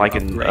between them, like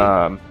in,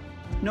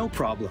 no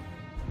problem.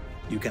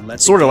 You can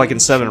let sort of like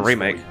in 7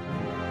 Remake.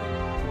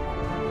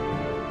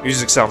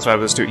 Music sounds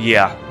fabulous too.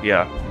 Yeah.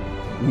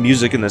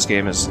 Music in this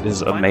game is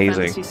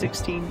amazing.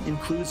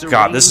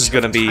 God, this is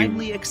gonna be,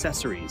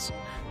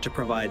 to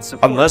provide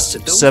support unless to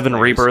those 7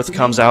 players Rebirth who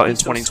comes need out in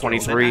boost of skill in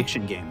 2023,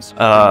 action games,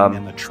 giving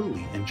them a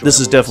truly this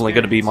is enjoyable definitely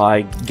going to be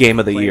experience. my game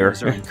of the year.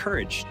 Players are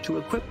encouraged to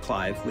equip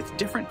Clive with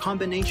different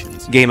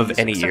combinations Game of these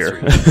any year.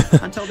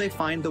 accessories until they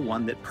find the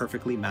one that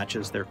perfectly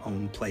matches their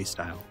own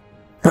playstyle.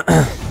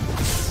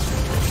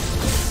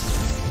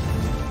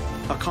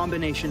 A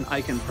combination I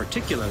can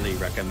particularly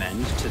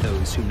recommend to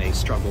those who may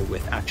struggle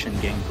with action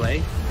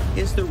gameplay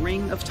is the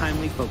Ring of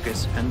Timely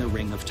Focus and the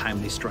Ring of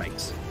Timely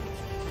Strikes.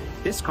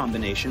 This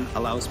combination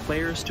allows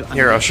players to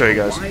Here, I'll show you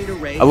guys. a wide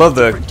array I love of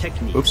the- different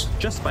techniques oops.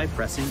 just by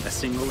pressing a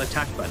single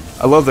attack button.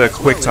 I love the as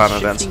quick well as time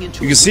events. shifting You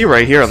into can see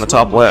right here on the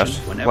top slow left,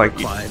 motion whenever like,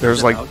 Clive there's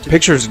is like about to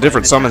pictures of deploy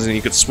different an summons attack, and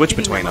you could switch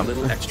giving between them them. a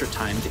little extra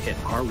time to hit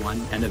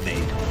R1 and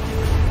evade.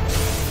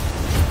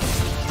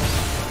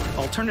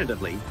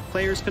 Alternatively,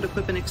 players could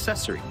equip an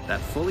accessory that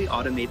fully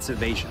automates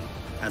evasion.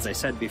 As I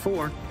said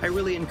before, I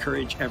really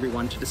encourage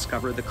everyone to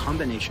discover the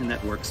combination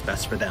that works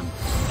best for them.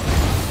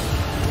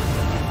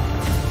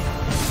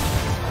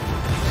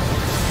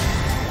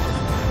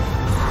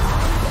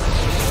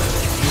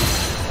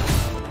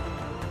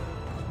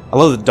 I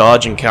love the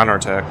dodge and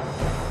counterattack.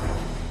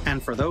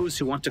 And for those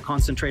who want to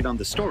concentrate on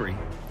the story,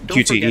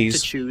 don't forget to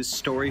QTEs. choose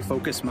Story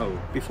Focus Mode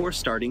before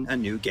starting a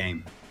new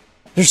game.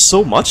 There's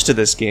so much to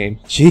this game.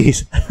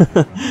 Jeez.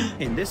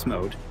 In this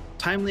mode,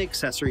 timely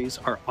accessories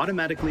are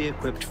automatically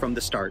equipped from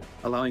the start,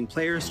 allowing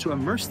players to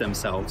immerse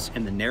themselves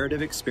in the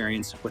narrative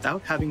experience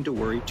without having to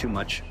worry too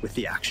much with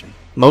the action.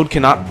 Mode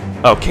cannot...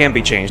 Oh, can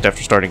be changed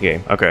after starting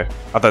game. Okay.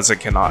 I thought it said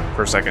cannot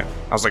for a second.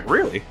 I was like,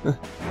 really?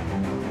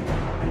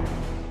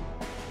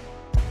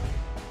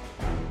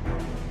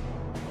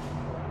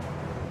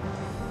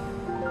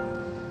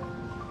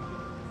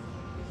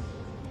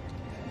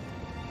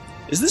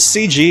 Is this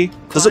CG?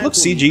 Does it look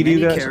Clive will CG to meet you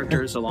many guys?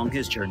 characters along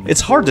his journey. It's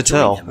hard to who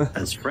will tell. join him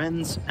as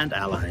friends and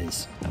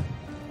allies.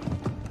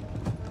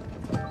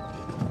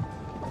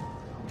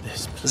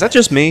 Is that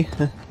just me?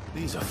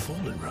 These are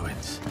fallen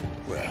ruins.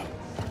 Well,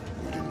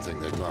 we didn't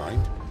think they'd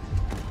mind.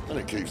 And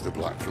it keeps the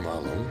black from our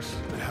lungs.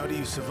 But how do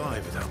you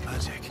survive without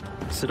magic?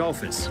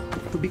 Sidolphus,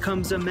 who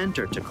becomes a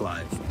mentor to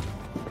Clive.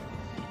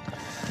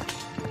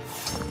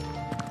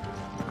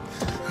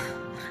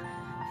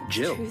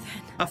 Jill,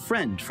 a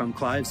friend from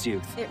Clive's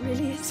youth. It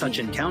really is. Such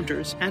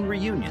encounters and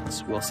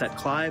reunions will set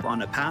Clive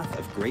on a path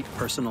of great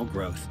personal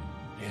growth.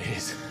 It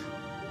is.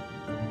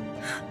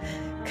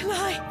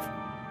 Clive!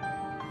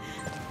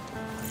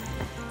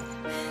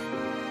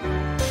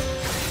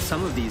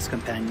 Some of these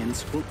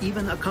companions will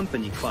even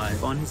accompany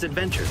Clive on his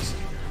adventures,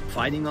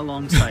 fighting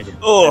alongside him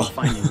Oh. and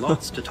finding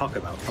lots to talk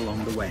about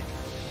along the way.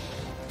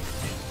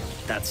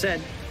 That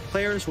said,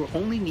 players will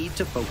only need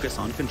to focus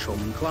on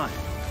controlling Clive.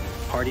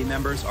 Party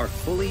members are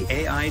fully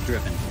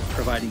AI-driven,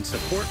 providing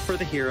support for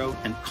the hero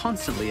and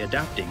constantly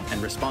adapting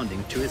and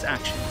responding to his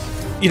actions.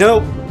 You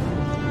know...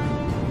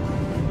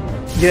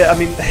 Yeah, I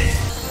mean...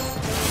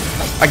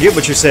 I get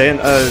what you're saying,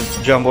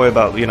 John Boy,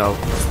 about, you know,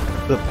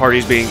 the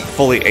parties being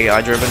fully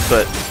AI-driven,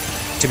 but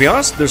to be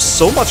honest, there's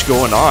so much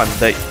going on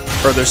that...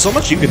 Or there's so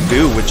much you can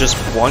do with just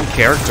one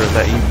character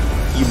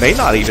that you may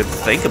not even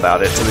think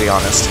about it, to be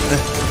honest.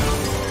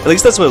 At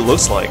least that's what it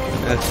looks like.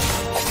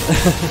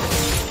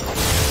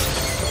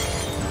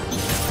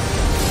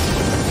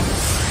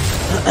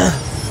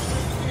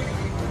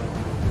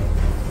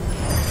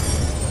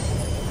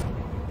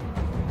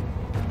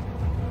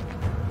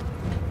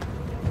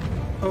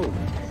 Oh,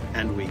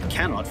 and we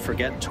cannot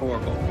forget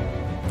Torgal.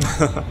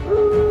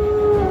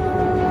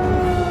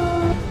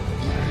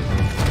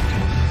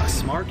 A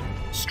smart,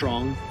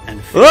 strong,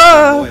 and fiercely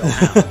loyal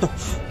hound,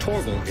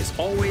 Torgal is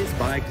always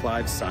by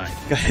Clive's side.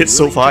 Got hit and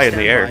so willing to high in the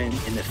stand air. by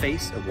him in the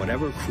face of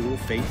whatever cruel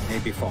fate may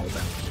befall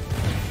them.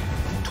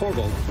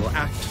 Torgal will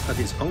act of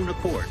his own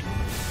accord,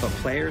 but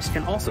players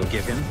can also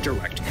give him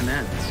direct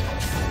commands.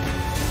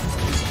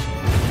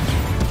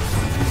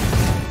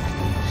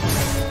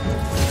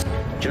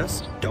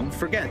 Just don't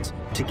forget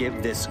to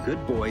give this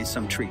good boy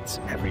some treats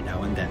every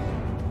now and then.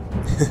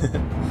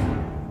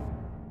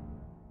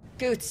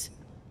 Goots,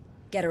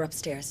 get her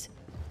upstairs.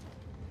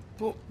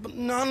 But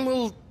none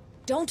will...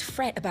 Don't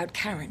fret about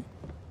Karen.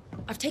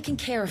 I've taken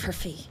care of her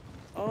fee.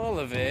 All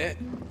of it?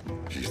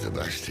 She's the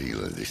best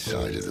healer this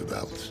side of the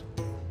belt.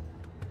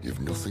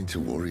 You've nothing to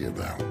worry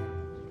about.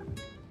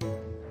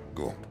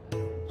 Go,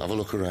 have a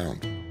look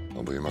around.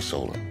 I'll be in my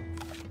solar.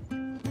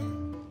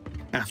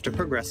 After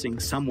progressing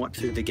somewhat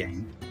through the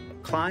game,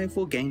 Clive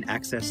will gain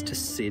access to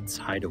Sid's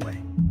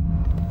hideaway.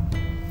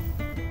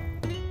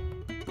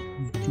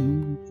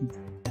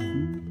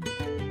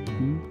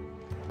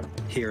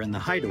 Here in the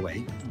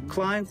hideaway,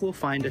 Clive will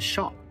find a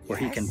shop where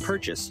he can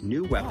purchase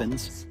new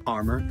weapons,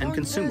 armor, and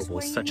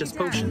consumables such as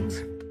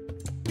potions.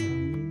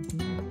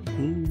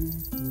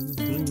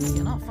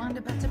 Cannot find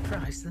a better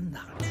price than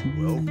that.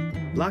 Well,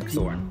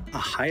 Blackthorn, a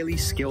highly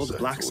skilled What's that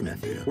blacksmith,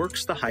 for you?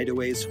 works the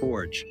hideaway's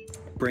forge,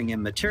 bring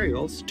in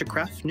materials to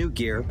craft new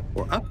gear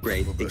or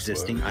upgrade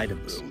existing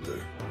items.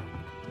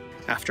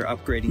 After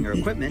upgrading your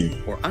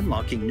equipment or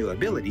unlocking new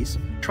abilities,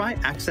 try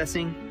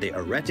accessing the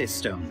Arete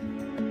Stone.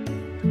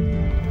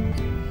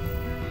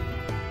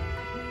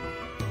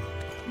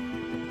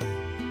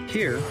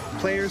 Here,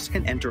 players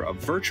can enter a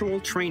virtual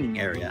training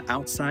area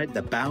outside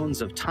the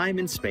bounds of time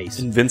and space.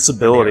 where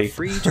Invincibility. they are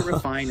free to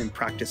refine and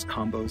practice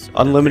combos. of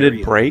Unlimited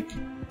their break?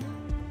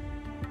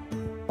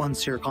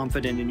 Once you're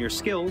confident in your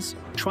skills,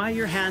 try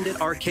your hand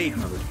at arcade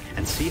mode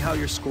and see how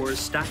your scores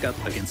stack up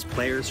against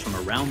players from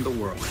around the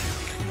world.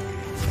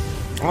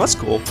 Oh, that's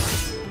cool.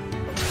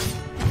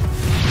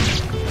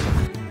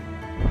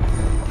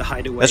 The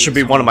hideaway That should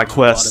be is one of my home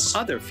to a lot quests,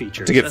 other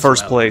features to get as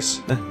first well.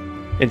 place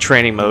in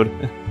training mode.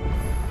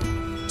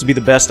 To be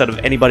the best out of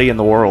anybody in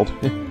the world.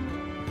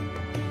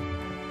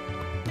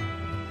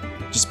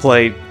 Just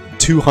play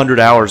 200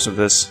 hours of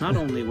this. Not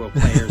only will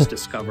players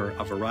discover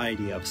a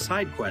variety of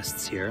side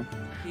quests here,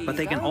 but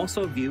they can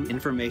also view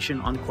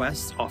information on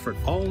quests offered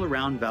all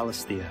around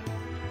Valisthea.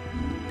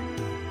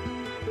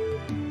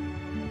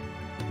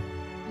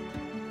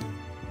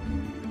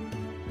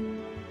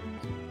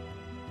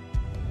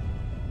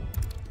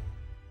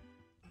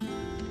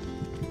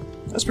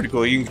 That's pretty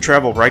cool. You can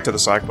travel right to the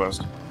side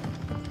quest.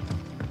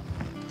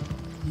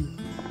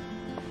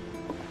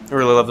 I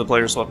really love the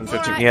player swap in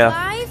 15. All right, Yeah.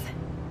 Clive.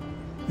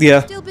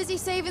 Yeah. Still busy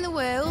saving the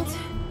world.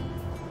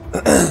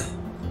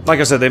 Like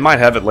I said, they might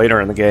have it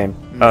later in the game,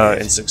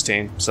 in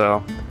 16, so...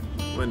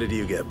 When did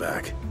you get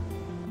back?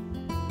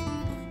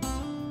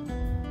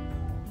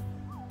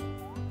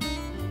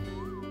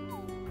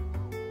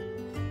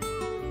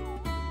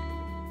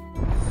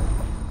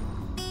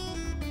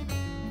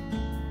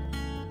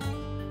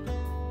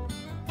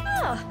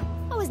 Oh,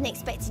 I wasn't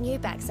expecting you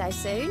back so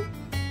soon.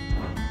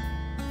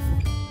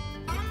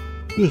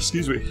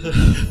 Excuse me.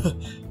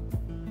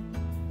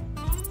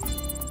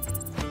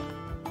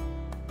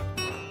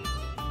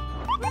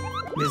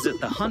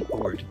 Visit the hunt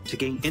board to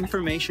gain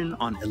information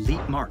on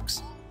elite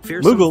marks,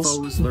 fearsome Moogles.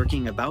 foes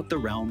lurking about the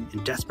realm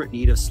in desperate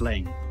need of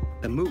slaying.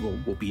 The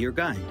Moogle will be your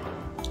guide.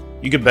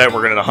 You can bet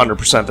we're gonna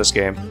 100% this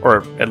game,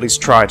 or at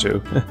least try to.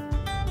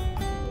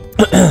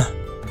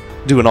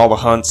 Doing all the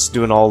hunts,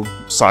 doing all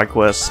side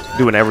quests,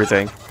 doing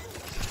everything.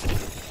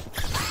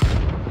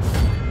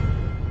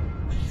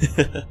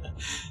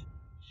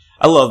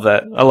 I love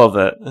that. I love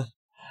that.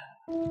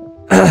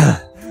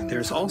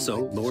 There's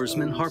also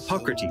Lordesman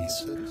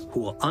Harpocrates, who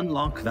will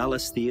unlock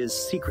Valisthea's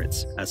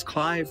secrets as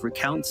Clive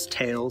recounts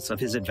tales of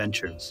his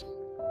adventures.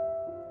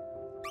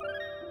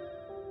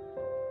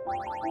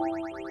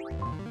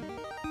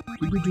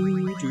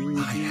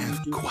 I have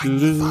quite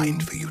the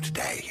find for you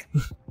today.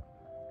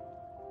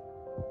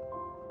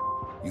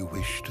 You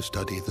wish to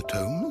study the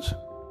tomes?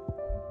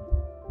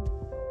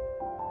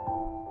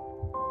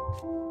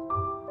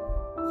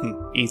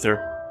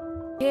 Ether.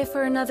 Here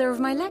for another of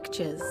my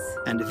lectures.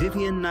 And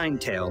Vivian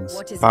Ninetails,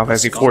 Final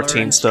Fantasy scholar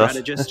 14 and stuff.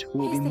 strategist who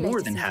will be Here's the more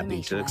latest than happy to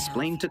information I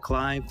explain to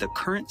Clive the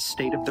current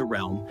state of the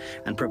realm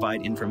and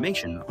provide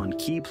information on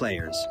key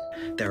players.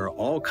 There are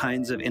all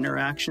kinds of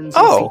interactions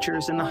and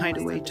features in the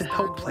Hideaway to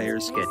help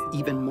players get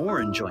even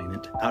more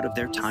enjoyment out of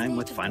their time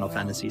with Final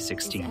Fantasy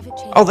 16.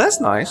 Oh,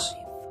 that's nice.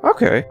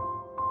 Okay.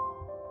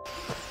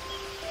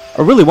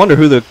 I really wonder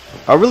who the...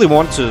 I really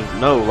want to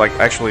know, like,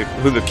 actually,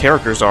 who the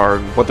characters are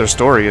and what their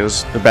story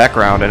is, their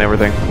background and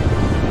everything.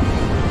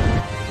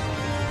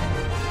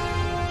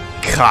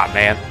 God,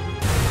 man.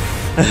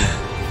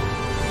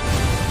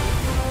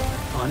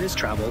 On his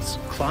travels,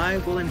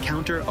 Clive will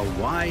encounter a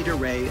wide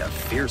array of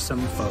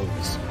fearsome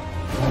foes.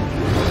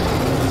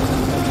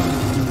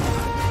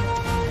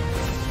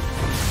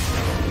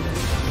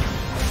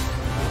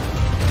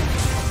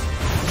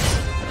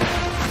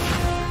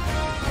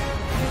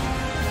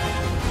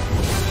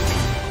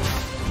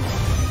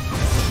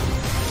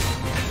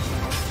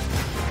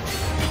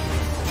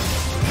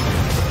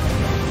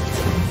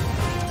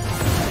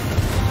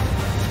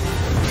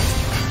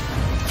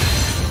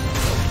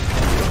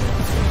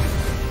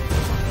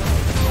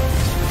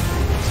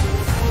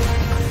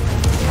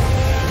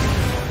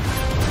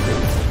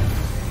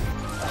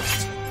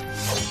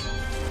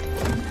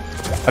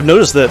 I've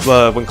noticed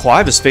that when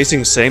Clive is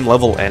facing same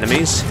level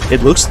enemies,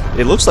 it looks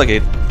like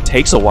it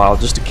takes a while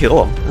just to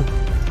kill them.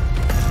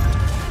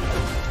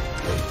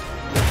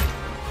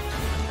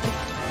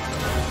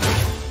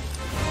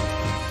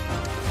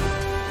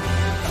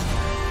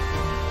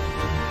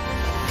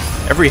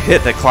 Every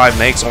hit that Clive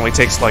makes only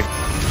takes like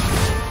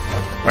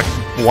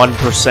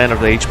 1%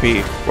 of the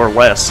HP or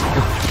less.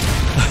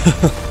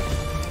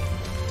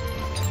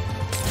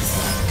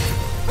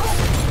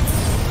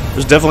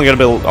 There's definitely going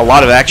to be a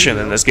lot of action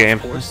in this game.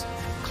 Of course,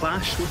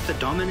 clash with the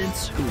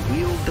dominants who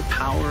wield the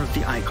power of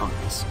the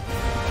icons.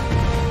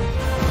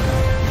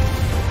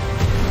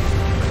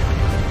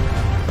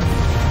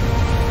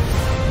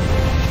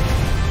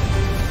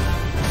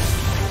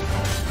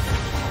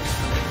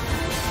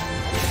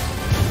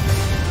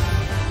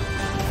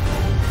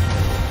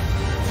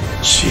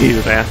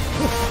 Jeez, man.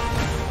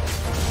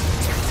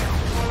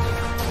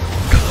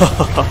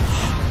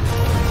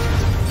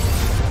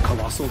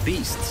 Colossal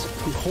beasts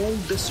who hold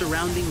the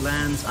surrounding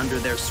lands under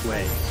their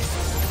sway.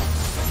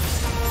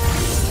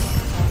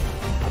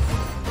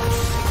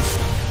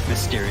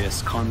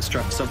 Mysterious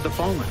constructs of the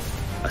fallen,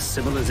 a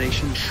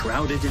civilization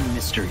shrouded in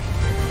mystery.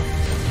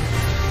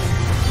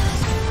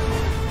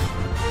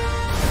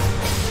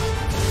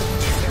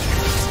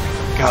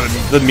 God,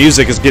 the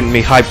music is getting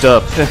me hyped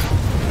up.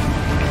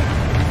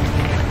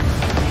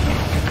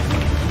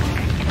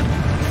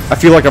 I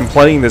feel like I'm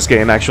playing this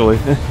game, actually.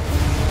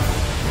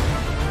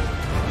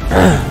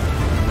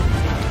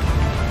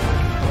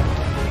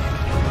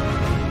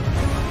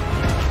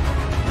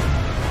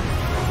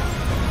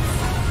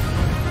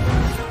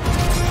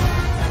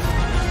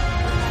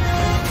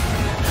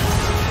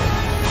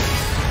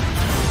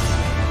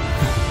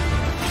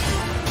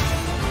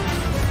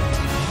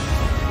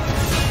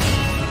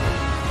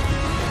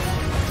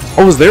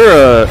 Oh, was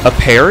there a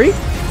parry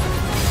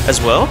as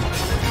well?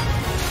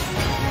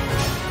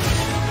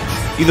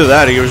 Either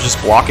that or he was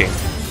just blocking.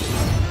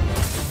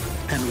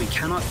 And we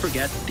cannot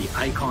forget the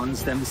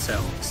icons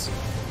themselves.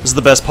 This is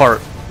the best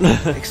part.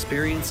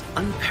 Experience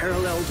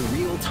unparalleled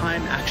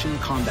real-time action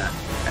combat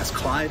as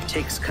Clive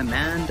takes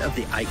command of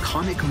the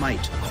iconic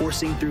might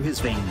coursing through his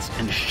veins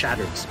and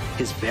shatters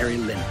his very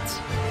limits.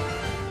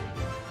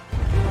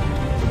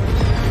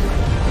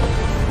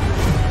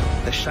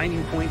 The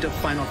shining point of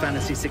Final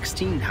Fantasy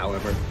XVI,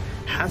 however,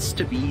 has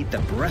to be the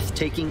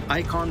breathtaking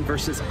icon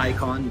versus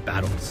icon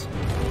battles.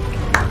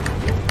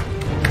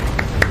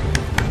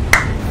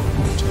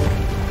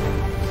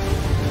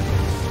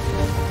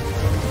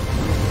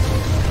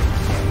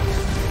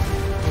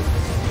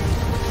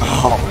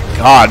 Oh my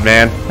god,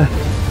 man.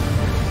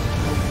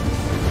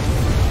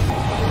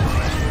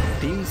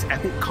 These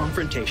epic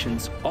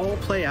confrontations all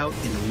play out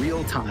in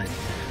real time,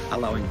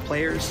 allowing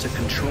players to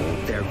control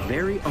their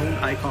very own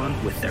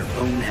icon with their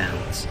own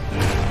hands.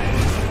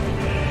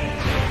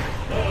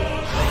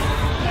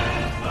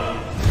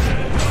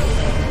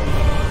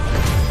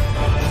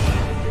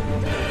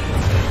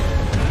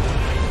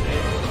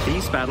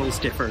 These battles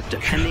differ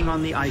depending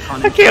on the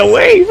icon. I can't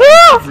wait!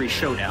 Every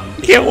showdown.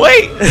 Can't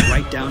wait!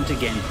 Right down to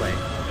gameplay.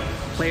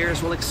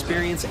 Players will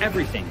experience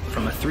everything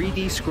from a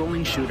 3D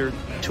scrolling shooter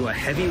to a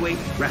heavyweight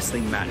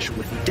wrestling match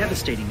with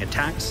devastating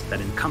attacks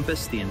that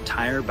encompass the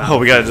entire battle. Oh,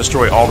 we gotta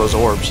destroy all those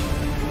orbs.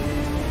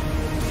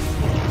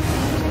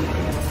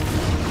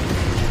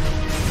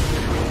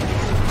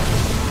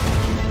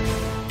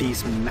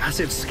 These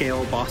massive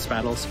scale boss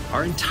battles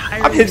are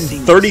entirely I'm hitting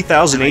seamless,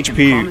 30,000 and I can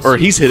HP, promise or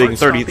you he's hitting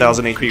heart-stopping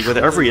 30,000 HP with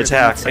control every rhythm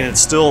attack, insane. and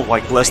it's still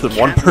like less than I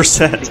can't wait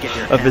to 1% get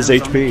your of his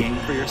hands on the HP. game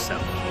for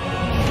yourself.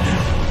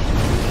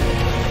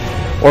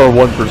 Or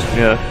 1%,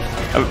 yeah.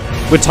 I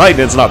mean, with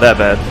Titan, it's not that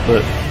bad,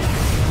 but...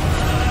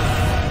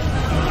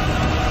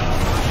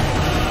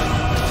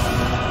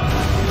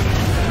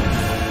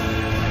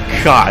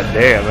 God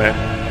damn, man.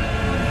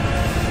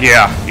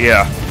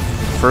 Yeah,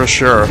 for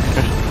sure.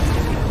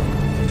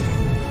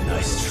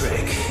 Nice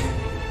trick.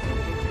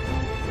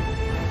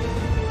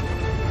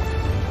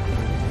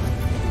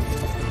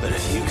 But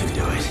if you can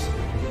do it,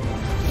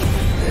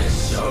 then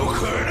so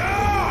could I!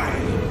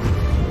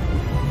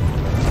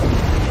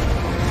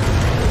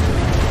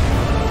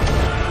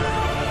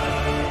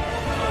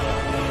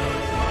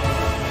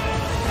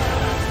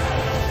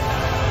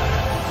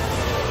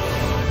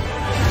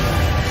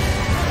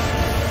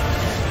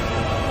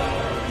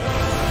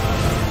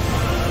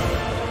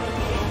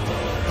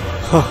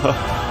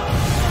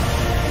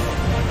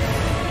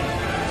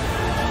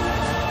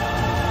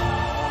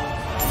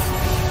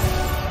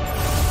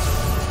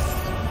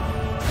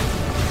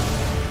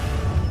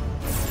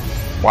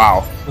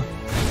 Wow.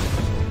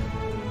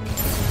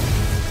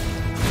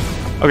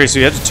 Okay, so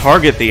you have to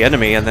target the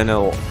enemy and then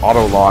it'll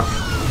auto-lock.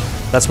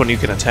 That's when you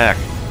can attack.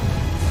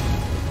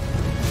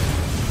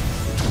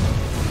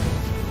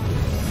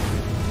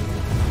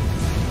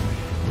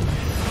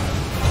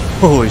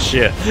 Holy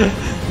shit.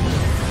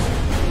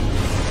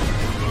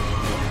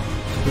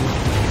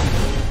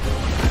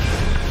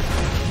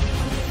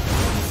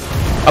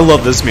 I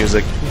love this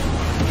music.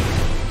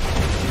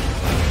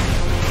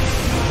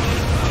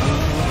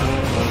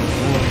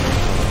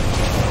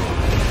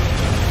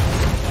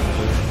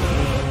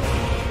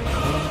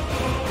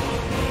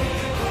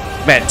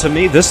 Man, to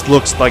me, this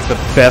looks like the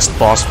best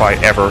boss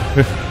fight ever.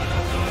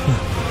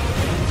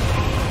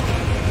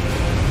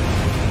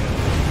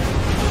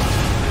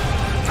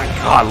 My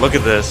god, look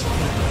at this.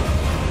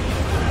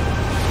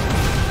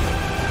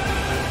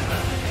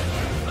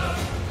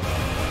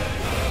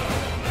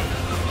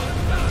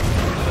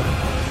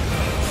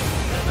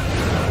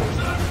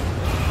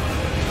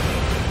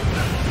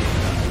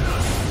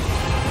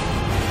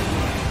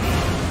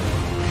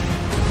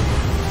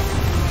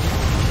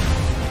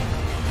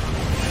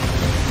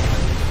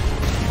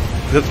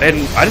 And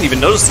I didn't even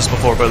notice this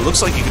before, but it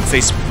looks like you can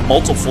face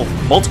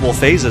multiple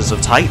phases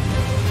of Titan.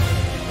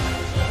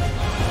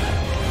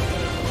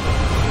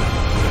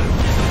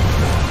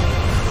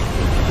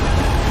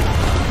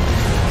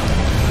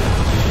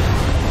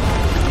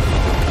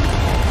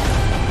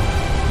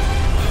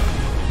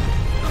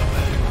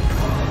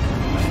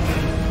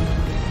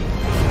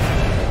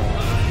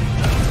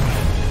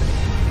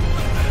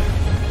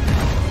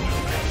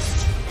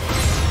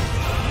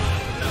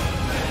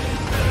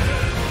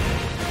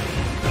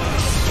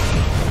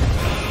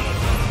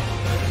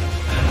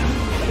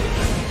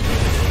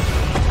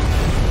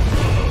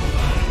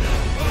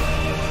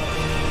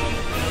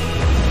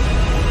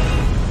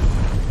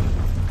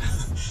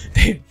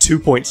 They had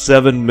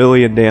 2.7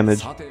 million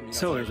damage.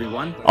 So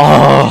everyone,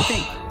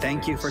 Oh,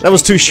 thank you for that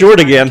was too taking short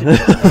the time again.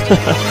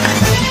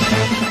 to